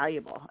they're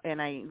invaluable,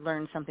 and I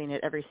learned something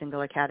at every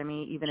single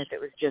academy, even if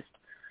it was just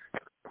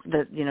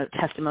the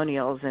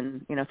testimonials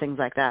and things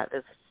like that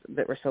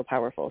that were so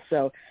powerful.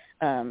 So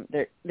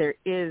there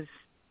is.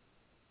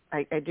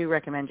 I do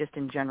recommend just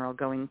in general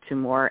going to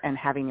more and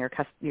having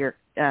your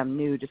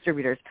new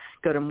distributors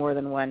go to more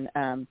than one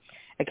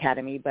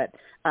academy. But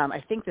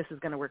I think this is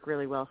going to work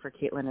really well for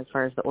Caitlin as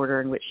far as the order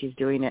in which she's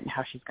doing it and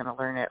how she's going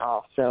to learn it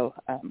all. So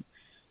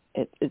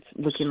it's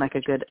looking like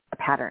a good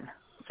pattern.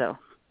 So,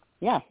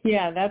 yeah.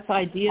 Yeah, that's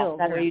ideal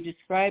the way you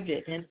described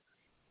it.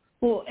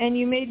 And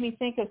you made me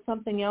think of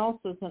something else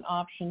as an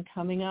option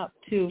coming up,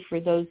 too, for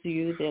those of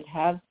you that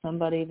have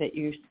somebody that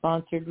you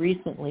sponsored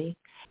recently,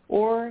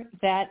 or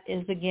that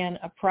is, again,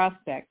 a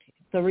prospect.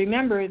 So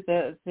remember,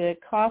 the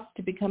cost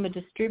to become a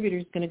distributor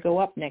is going to go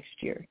up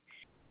next year.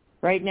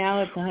 Right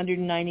now it's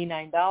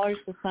 $199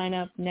 to sign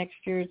up. Next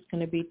year it's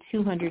going to be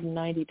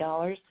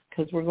 $290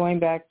 because we're going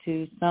back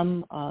to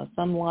some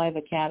live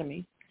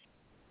academies.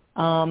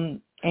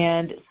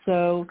 And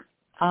so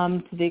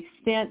to the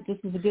extent, this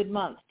is a good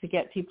month to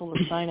get people to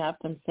sign up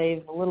and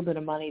save a little bit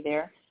of money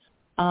there.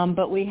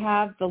 But we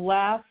have the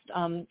last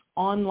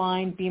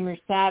online BEMER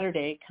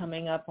Saturday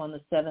coming up on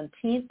the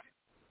 17th.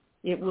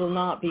 It will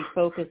not be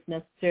focused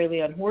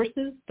necessarily on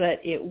horses, but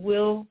it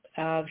will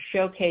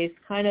showcase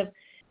kind of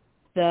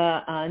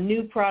the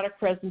new product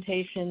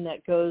presentation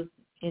that goes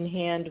in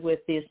hand with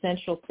the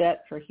essential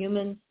set for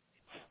humans.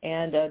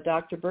 And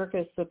Dr. Burke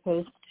is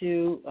supposed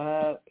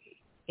to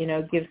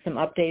give some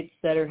updates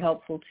that are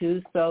helpful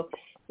too. So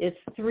it's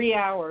 3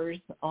 hours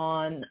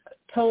on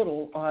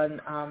total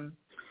on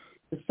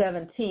the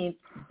 17th,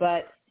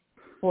 but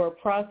for a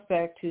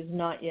prospect who's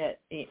not yet,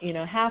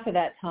 half of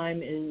that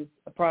time is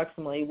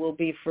approximately will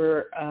be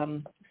for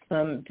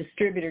some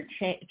distributor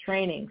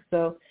training.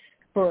 So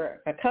for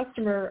a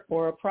customer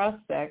or a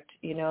prospect,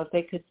 if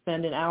they could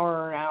spend an hour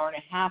or an hour and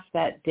a half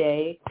that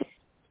day,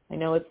 I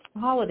know it's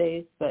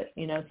holidays, but,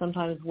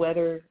 sometimes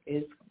weather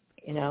is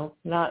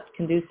not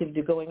conducive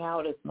to going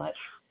out as much.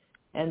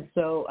 And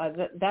so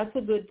that's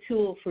a good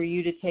tool for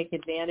you to take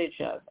advantage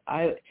of.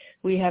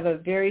 We have a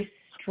very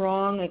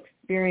strong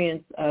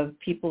experience of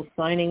people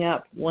signing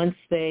up once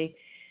they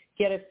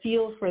get a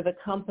feel for the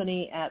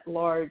company at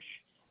large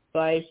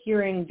by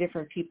hearing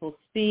different people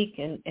speak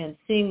and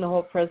seeing the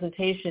whole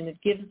presentation.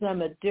 It gives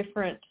them a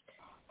different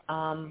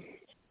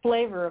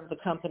flavor of the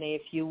company,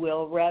 if you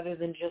will, rather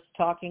than just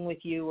talking with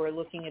you or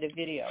looking at a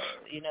video.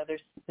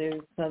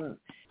 There's some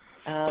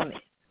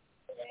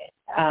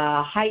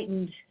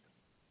heightened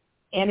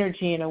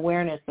energy and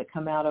awareness that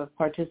come out of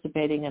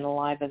participating in a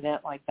live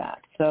event like that.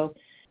 So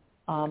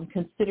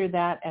consider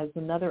that as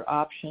another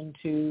option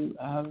to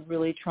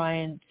really try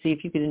and see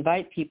if you could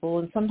invite people.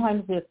 And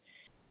sometimes if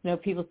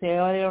people say,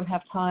 oh, I don't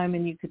have time,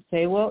 and you could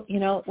say, well,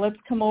 let's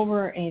come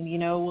over and,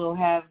 we'll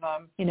have,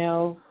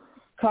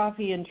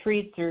 coffee and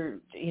treats or,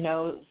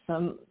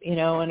 some,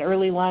 an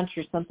early lunch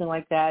or something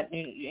like that,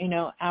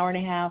 hour and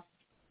a half.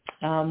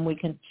 We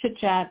can chit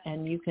chat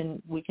and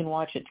we can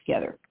watch it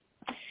together.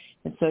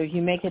 And so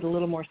you make it a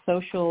little more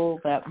social.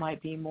 That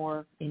might be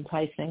more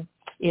enticing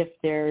if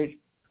they're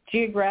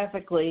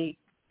geographically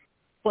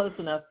close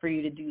enough for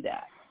you to do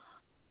that.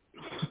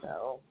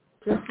 So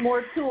just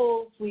more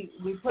tools. We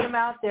put them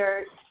out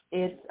there.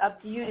 It's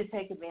up to you to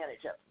take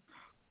advantage of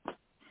them.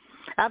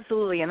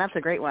 Absolutely, and that's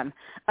a great one.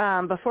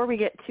 Before we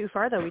get too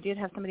far, though, we did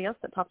have somebody else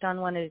that popped on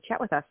and wanted to chat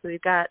with us. So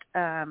we've got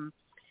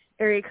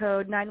area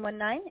code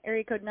 919.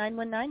 Area code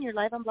 919, you're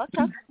live on Blog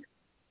Talk.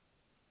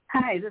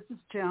 Hi, this is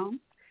Joan.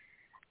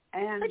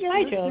 And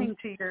listening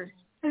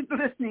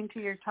to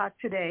your talk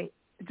today,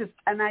 just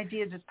an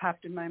idea just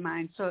popped in my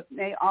mind, so it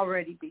may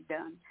already be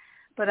done.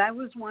 But I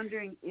was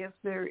wondering if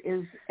there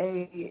is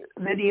a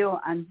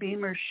video on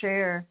BEMER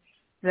Share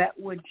that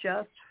would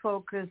just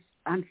focus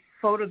on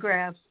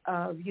photographs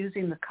of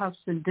using the cuffs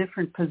in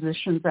different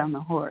positions on the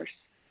horse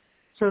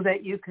so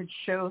that you could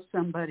show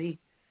somebody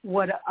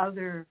what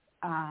other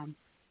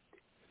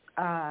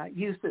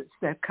uses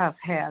that cuff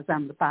has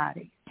on the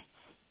body.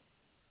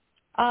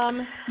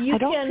 I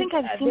don't think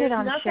I've seen it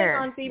on Share.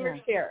 On BEMER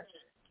Share.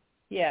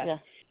 Yeah.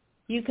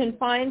 You can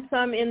find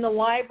some in the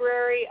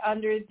library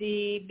under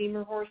the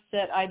BEMER Horse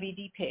Set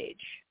IBD page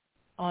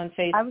on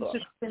Facebook. I was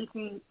just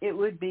thinking it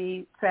would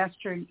be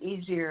faster and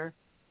easier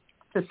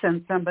to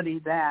send somebody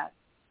that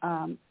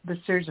the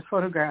series of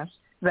photographs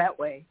that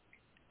way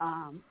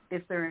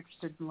if they're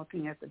interested in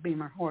looking at the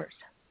BEMER horse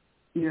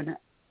unit.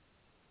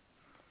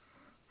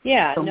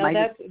 Yeah, So no,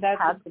 that's a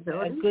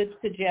possibility? good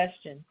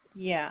suggestion.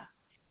 Yeah,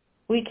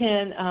 we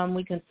can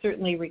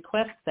certainly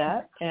request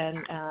that and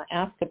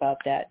ask about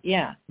that.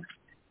 Yeah,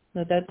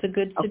 so that's a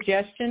good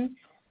suggestion.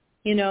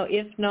 You know,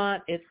 if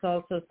not, it's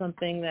also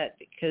something that,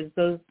 because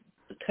those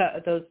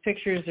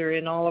pictures are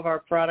in all of our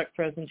product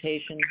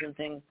presentations and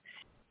things,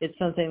 it's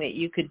something that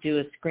you could do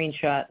a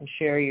screenshot and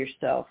share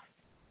yourself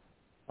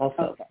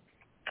also. Okay.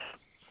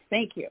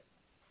 Thank you.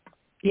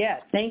 Yeah,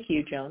 thank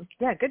you, Joan.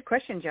 Yeah, good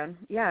question, Joan.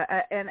 Yeah,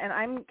 and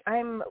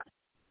I'm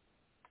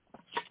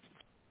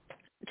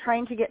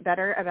trying to get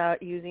better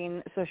about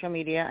using social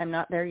media. I'm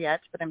not there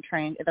yet, but I'm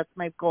trying. That's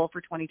my goal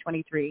for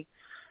 2023.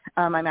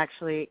 I'm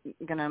actually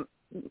going to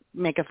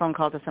make a phone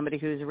call to somebody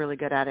who's really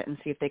good at it and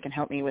see if they can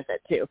help me with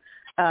it too,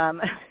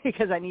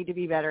 because I need to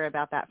be better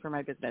about that for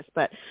my business.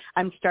 But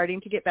I'm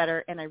starting to get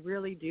better, and I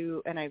really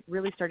do, and I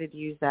really started to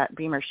use that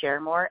BEMER Share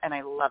more, and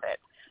I love it.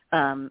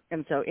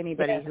 And so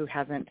anybody who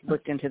hasn't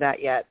looked into that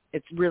yet,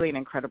 it's really an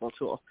incredible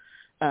tool.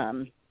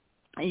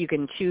 You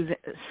can choose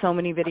so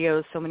many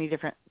videos, so many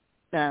different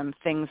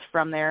things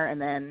from there, and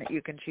then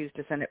you can choose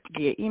to send it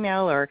via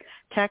email or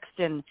text,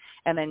 and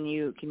then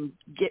you can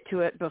get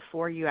to it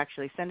before you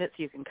actually send it,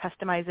 so you can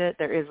customize it.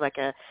 There is like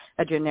a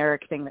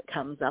generic thing that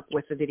comes up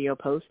with the video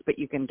post, but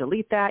you can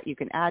delete that, you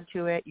can add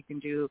to it, you can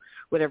do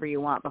whatever you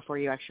want before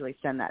you actually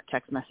send that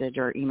text message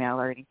or email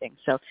or anything.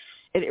 So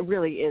it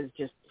really is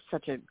just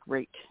such a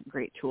great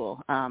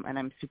tool, and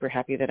I'm super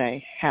happy that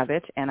I have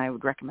it, and I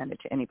would recommend it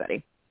to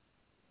anybody.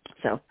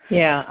 So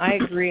yeah, I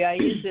agree. I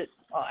use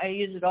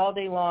it all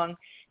day long,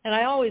 and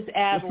I always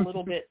add a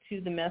little bit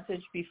to the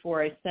message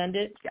before I send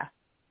it. Yeah.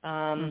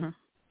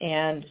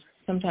 And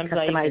sometimes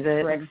Customize I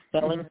even correct it.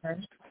 spelling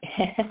errors.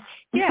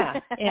 Yeah,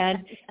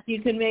 and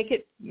you can make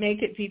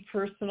it be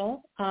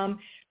personal.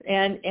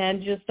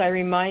 And just I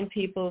remind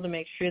people to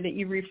make sure that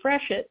you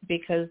refresh it,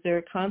 because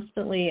they're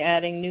constantly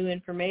adding new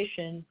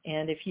information.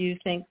 And if you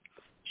think,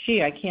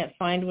 gee, I can't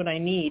find what I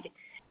need,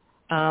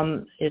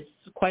 it's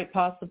quite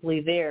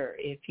possibly there.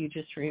 If you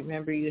just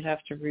remember, you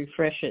have to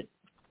refresh it.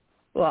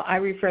 Well, I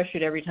refresh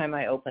it every time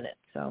I open it.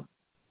 So,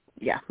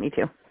 yeah, me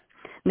too.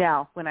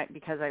 Now,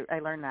 because I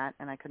learned that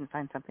and I couldn't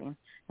find something,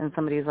 and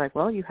somebody's like,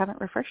 "Well, you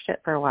haven't refreshed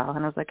it for a while,"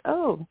 and I was like,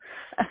 "Oh,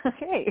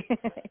 okay."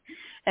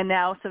 And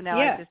now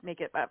I just make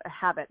it a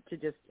habit to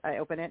just I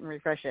open it and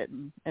refresh it,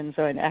 and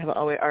so I have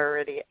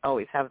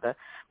always have the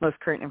most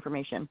current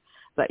information.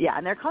 But yeah,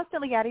 and they're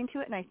constantly adding to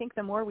it, and I think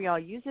the more we all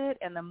use it,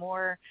 and the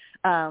more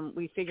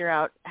we figure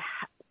out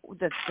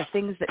the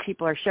things that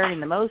people are sharing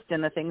the most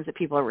and the things that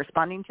people are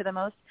responding to the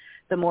most,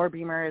 the more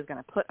BEMER is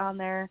going to put on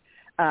there.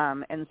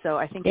 And so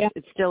I think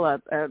it's still a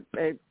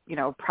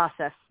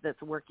process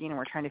that's working, and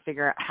we're trying to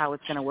figure out how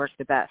it's going to work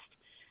the best.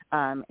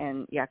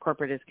 And yeah,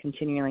 corporate is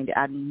continuing to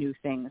add new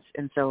things,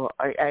 and so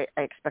I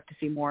expect to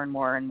see more and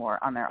more and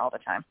more on there all the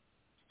time.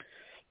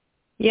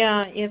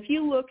 Yeah, if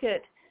you look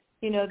at,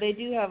 they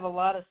do have a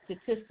lot of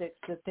statistics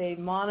that they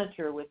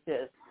monitor with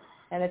this,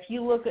 and if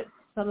you look at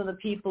some of the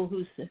people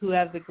who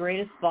have the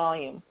greatest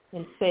volume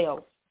in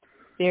sales,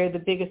 they're the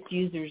biggest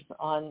users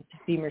on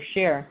BEMER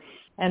Share.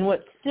 And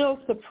what still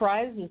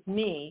surprises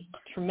me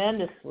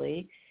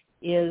tremendously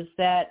is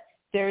that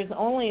there's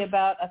only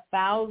about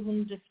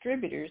 1,000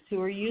 distributors who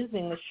are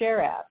using the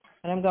Share app.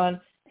 And I'm going,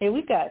 hey,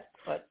 we've got,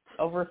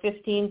 over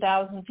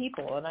 15,000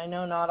 people, and I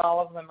know not all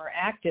of them are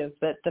active,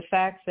 but the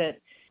fact that,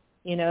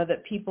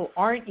 that people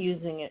aren't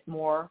using it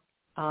more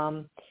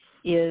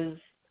is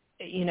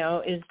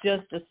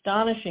just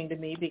astonishing to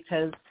me,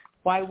 because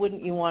why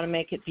wouldn't you want to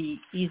make it be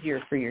easier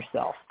for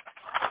yourself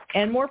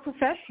and more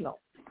professional?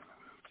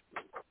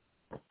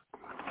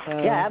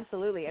 Yeah,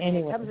 absolutely. I mean,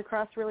 it comes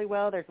across really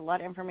well. There's a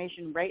lot of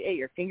information right at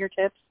your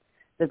fingertips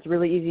that's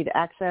really easy to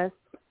access.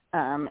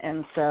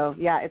 And so,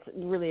 yeah, it's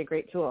really a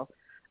great tool.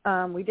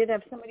 We did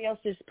have somebody else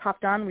just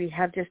popped on. We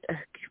have just a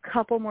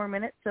couple more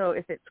minutes, so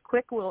if it's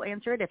quick, we'll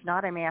answer it. If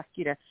not, I may ask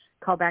you to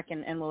call back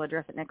and we'll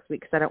address it next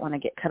week, because I don't want to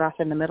get cut off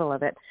in the middle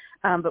of it.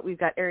 But we've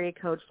got area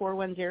code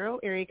 410.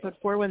 Area code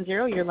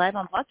 410, you're live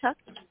on Blog Talk.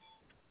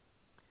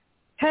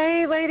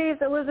 Hey, ladies,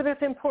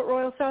 Elizabeth in Port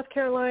Royal, South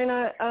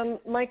Carolina.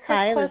 My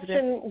quick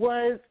question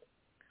was,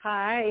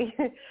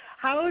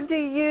 how do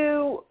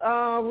you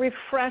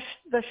refresh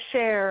the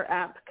Share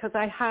app? Because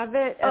I have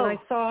it, and I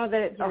saw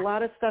that a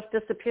lot of stuff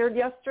disappeared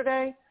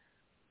yesterday.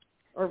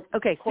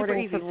 Okay, super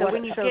easy. So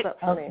when you shows up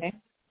for me.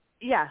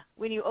 Yeah,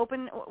 when you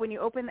open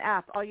the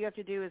app, all you have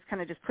to do is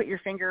kind of just put your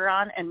finger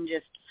on and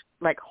just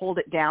hold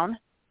it down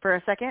for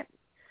a second.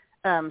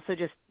 So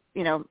just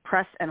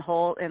press and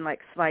hold and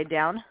slide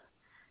down.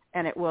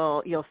 And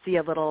you'll see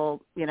a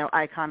little,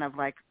 icon of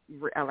like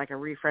a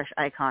refresh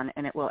icon,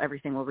 and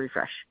everything will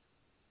refresh.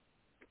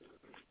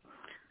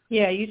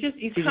 Yeah, you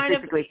kind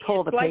of basically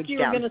pull the page down. Like you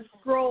were going to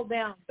scroll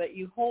down, but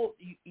you hold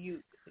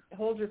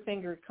your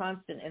finger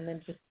constant and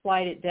then just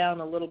slide it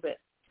down a little bit,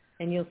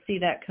 and you'll see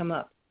that come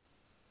up.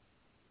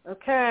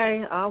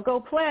 Okay, I'll go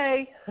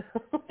play.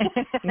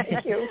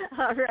 Thank you.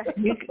 All right.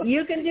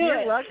 You can do it.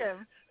 You're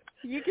welcome.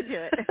 You can do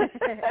it.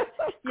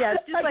 Yes,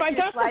 just if like I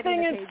got the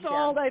thing the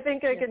installed, I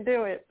think I can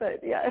do it. But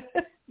yeah.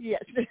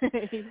 Yes.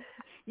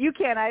 You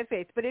can. I have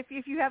faith. But if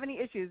you have any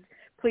issues,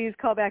 please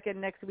call back in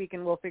next week,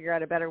 and we'll figure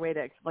out a better way to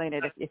explain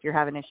it if you're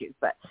having issues.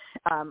 But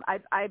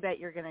I bet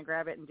you're going to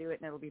grab it and do it,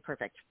 and it'll be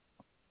perfect.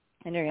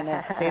 And you're going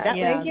to say that.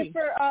 Thank you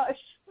for.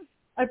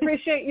 I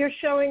appreciate your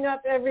showing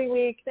up every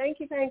week. Thank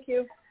you. Thank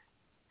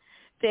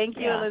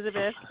you,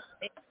 Elizabeth.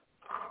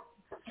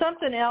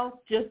 Something else,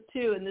 just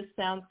too, and this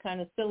sounds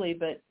kind of silly,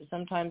 but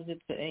sometimes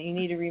you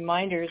need a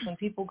reminder. Is when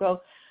people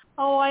go,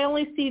 "Oh, I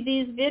only see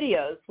these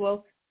videos."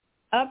 Well,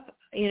 up,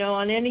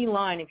 on any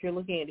line, if you're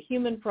looking at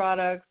human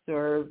products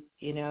or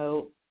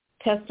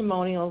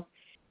testimonials,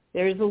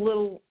 there's a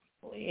little,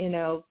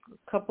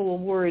 couple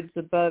of words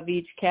above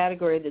each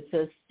category that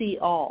says "see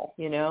all."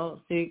 So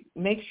you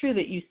make sure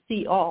that you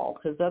see all,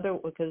 because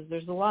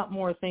there's a lot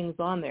more things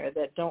on there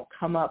that don't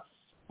come up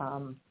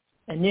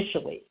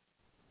initially.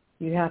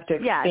 You have to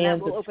expand. Yeah, and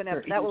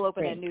that will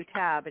open a new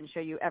tab and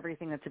show you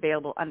everything that's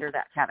available under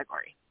that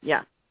category.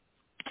 Yeah.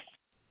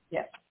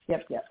 Yep.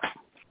 Yeah.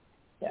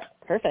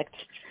 Perfect.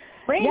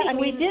 Raini,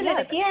 we did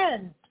it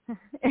again.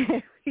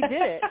 We did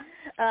it.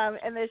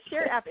 And the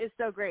Share app is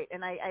so great.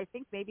 And I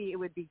think maybe it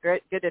would be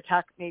good to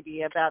talk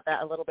maybe about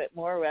that a little bit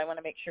more. I want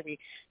to make sure we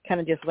kind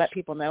of just let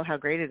people know how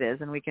great it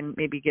is, and we can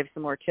maybe give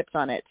some more tips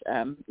on it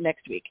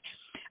next week.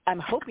 I'm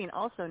hoping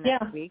also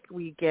next week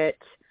we get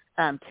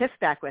Tiff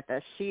back with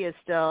us. She is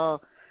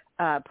still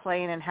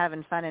playing and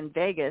having fun in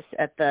Vegas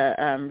at the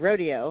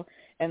rodeo,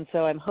 and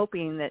so I'm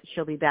hoping that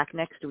she'll be back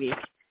next week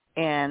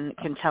and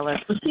can tell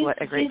us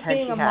what a great time she had.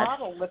 She's being a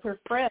model with her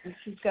friends.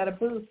 She's got a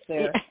booth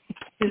there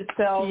to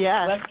sell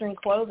Western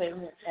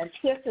clothing, and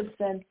Tiff has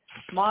been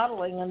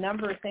modeling a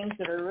number of things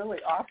that are really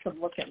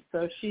awesome looking.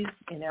 So she's,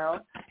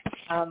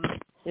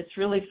 it's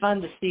really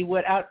fun to see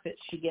what outfits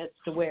she gets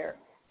to wear.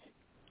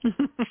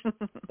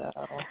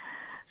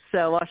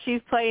 So while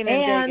she's playing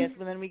in Vegas,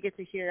 and then we get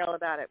to hear all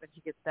about it when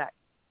she gets back.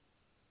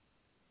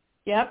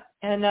 Yep,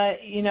 and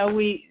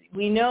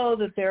we know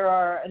that there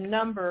are a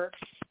number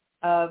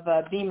of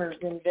BEMERs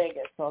in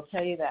Vegas. So I'll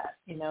tell you that.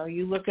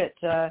 You look at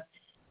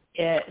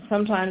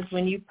sometimes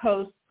when you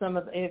post some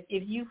of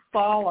if you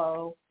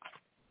follow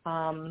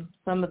some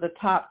of the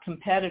top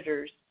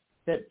competitors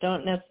that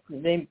don't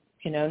necessarily,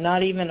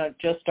 not even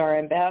just our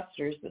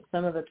ambassadors, but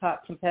some of the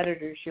top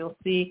competitors, you'll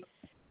see.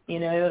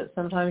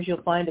 Sometimes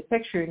you'll find a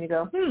picture and you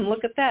go,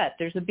 look at that.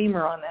 There's a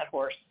BEMER on that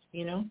horse,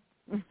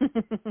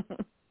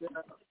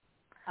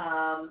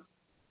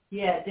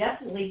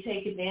 definitely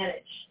take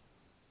advantage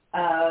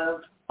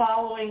of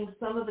following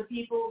some of the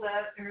people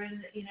that are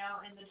in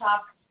the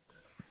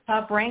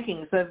top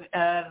rankings of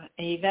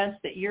events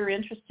that you're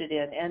interested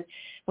in. And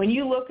when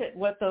you look at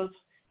what those,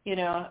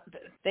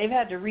 they've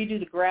had to redo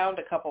the ground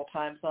a couple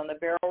times on the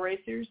barrel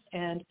racers,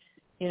 and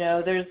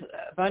there's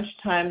a bunch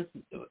of times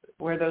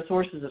where those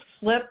horses have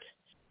slipped,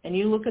 and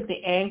you look at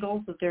the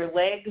angles of their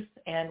legs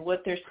and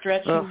what they're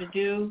stretching to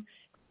do,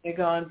 you're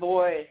going,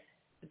 boy,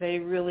 they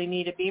really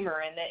need a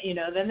BEMER. And,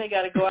 then they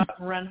got to go out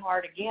and run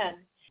hard again.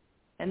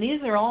 And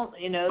these are all,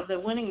 the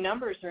winning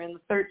numbers are in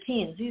the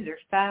 13s. These are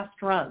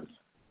fast runs.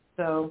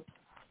 So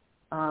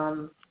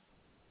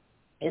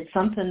it's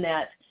something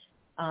that,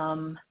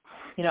 I'm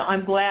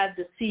glad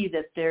to see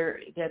that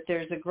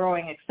there's a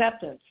growing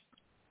acceptance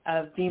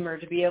of BEMER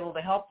to be able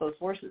to help those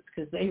horses,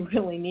 because they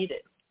really need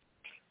it.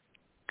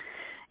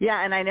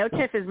 Yeah, and I know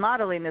Tiff is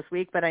modeling this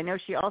week, but I know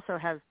she also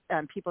has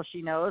people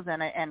she knows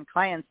and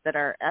clients that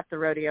are at the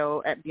rodeo,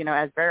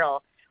 as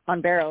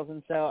on barrels,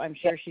 and so I'm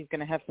sure she's going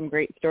to have some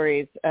great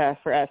stories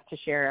for us to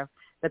share of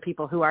the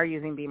people who are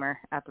using BEMER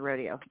at the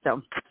rodeo.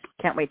 So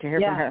can't wait to hear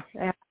from her.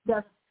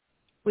 Yeah.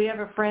 We have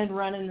a friend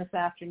running this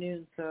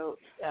afternoon, so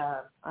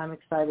I'm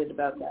excited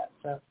about that.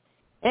 So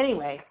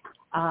anyway,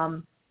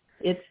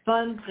 it's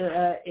fun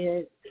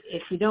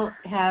if you don't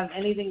have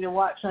anything to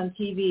watch on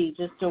TV,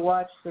 just to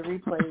watch the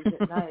replays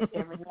at night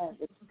every night.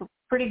 It's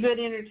pretty good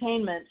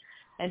entertainment.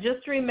 And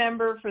just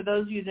remember, for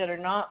those of you that are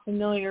not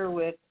familiar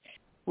with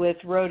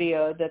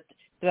rodeo, that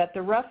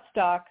the rough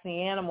stock,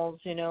 the animals,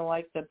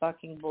 like the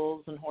bucking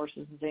bulls and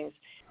horses and things,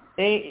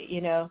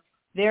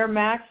 their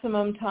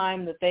maximum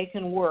time that they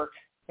can work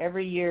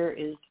every year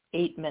is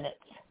 8 minutes.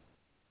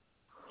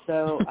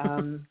 So,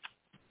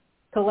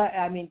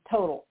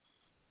 total.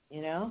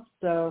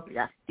 So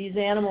these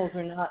animals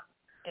are not,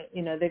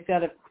 they've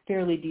got a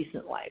fairly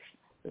decent life.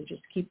 So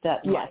just keep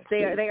that in mind.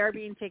 Yes, they are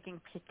being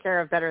taken care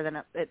of better than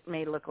it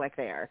may look like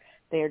they are.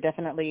 They are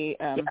definitely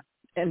an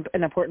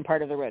important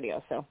part of the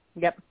rodeo. So,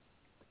 yep.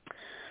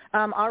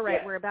 All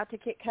right, we're about to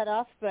get cut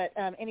off, but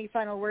any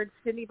final words,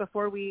 Sydney,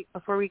 before we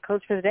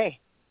close for the day?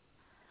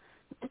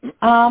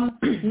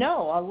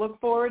 No, I'll look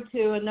forward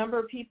to a number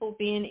of people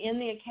being in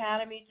the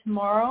academy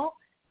tomorrow.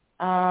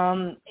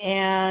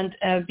 And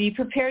be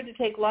prepared to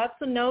take lots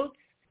of notes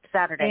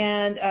Saturday.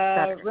 And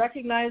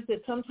recognize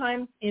that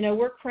sometimes,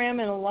 we're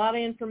cramming a lot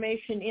of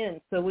information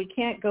in, so we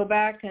can't go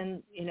back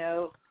and,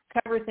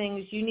 cover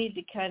things. You need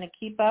to kind of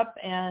keep up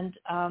and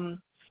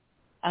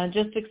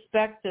just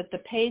expect that the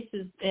pace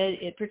is,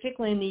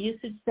 particularly in the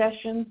usage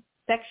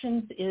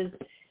sections is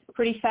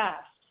pretty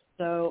fast.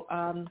 So,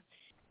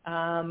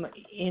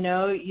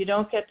 you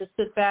don't get to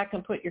sit back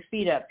and put your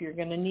feet up. You're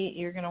going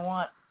to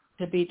want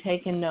to be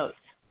taking notes.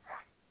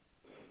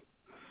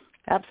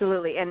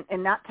 Absolutely.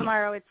 And not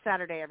tomorrow, it's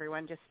Saturday,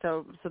 everyone, just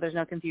so there's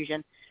no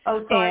confusion.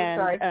 Oh,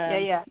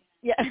 sorry.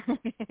 Yeah.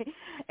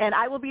 And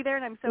I will be there,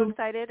 and I'm so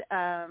excited.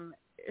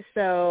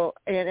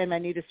 And my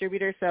new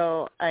distributor,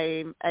 so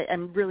I'm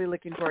really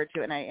looking forward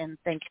to it. And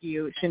thank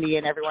you, Cindy,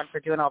 and everyone for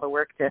doing all the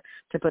work to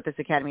put this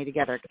academy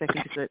together, because I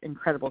think it's an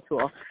incredible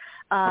tool.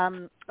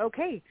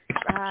 Okay,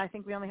 I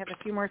think we only have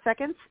a few more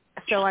seconds,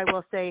 so I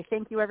will say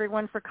thank you,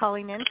 everyone, for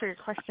calling in for your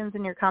questions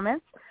and your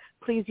comments.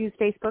 Please use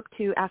Facebook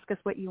to ask us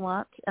what you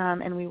want,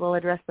 and we will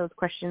address those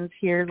questions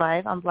here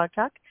live on Blog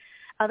Talk.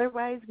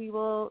 Otherwise, we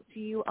will see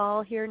you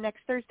all here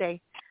next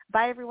Thursday.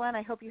 Bye, everyone.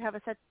 I hope you have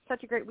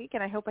such a great week,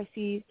 and I hope I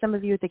see some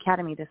of you at the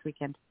Academy this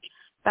weekend.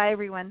 Bye,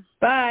 everyone.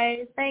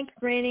 Bye. Thanks,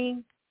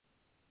 Raini.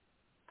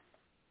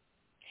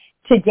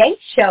 Today's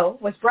show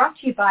was brought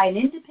to you by an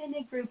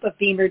independent group of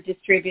BEMER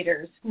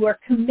distributors who are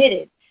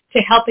committed to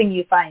helping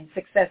you find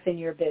success in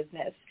your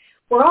business.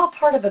 We're all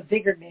part of a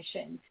bigger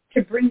mission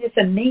to bring this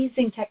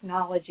amazing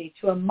technology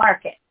to a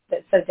market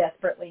that so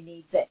desperately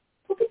needs it.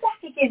 We'll be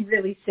back again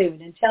really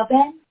soon. Until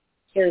then,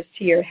 here's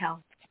to your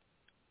health.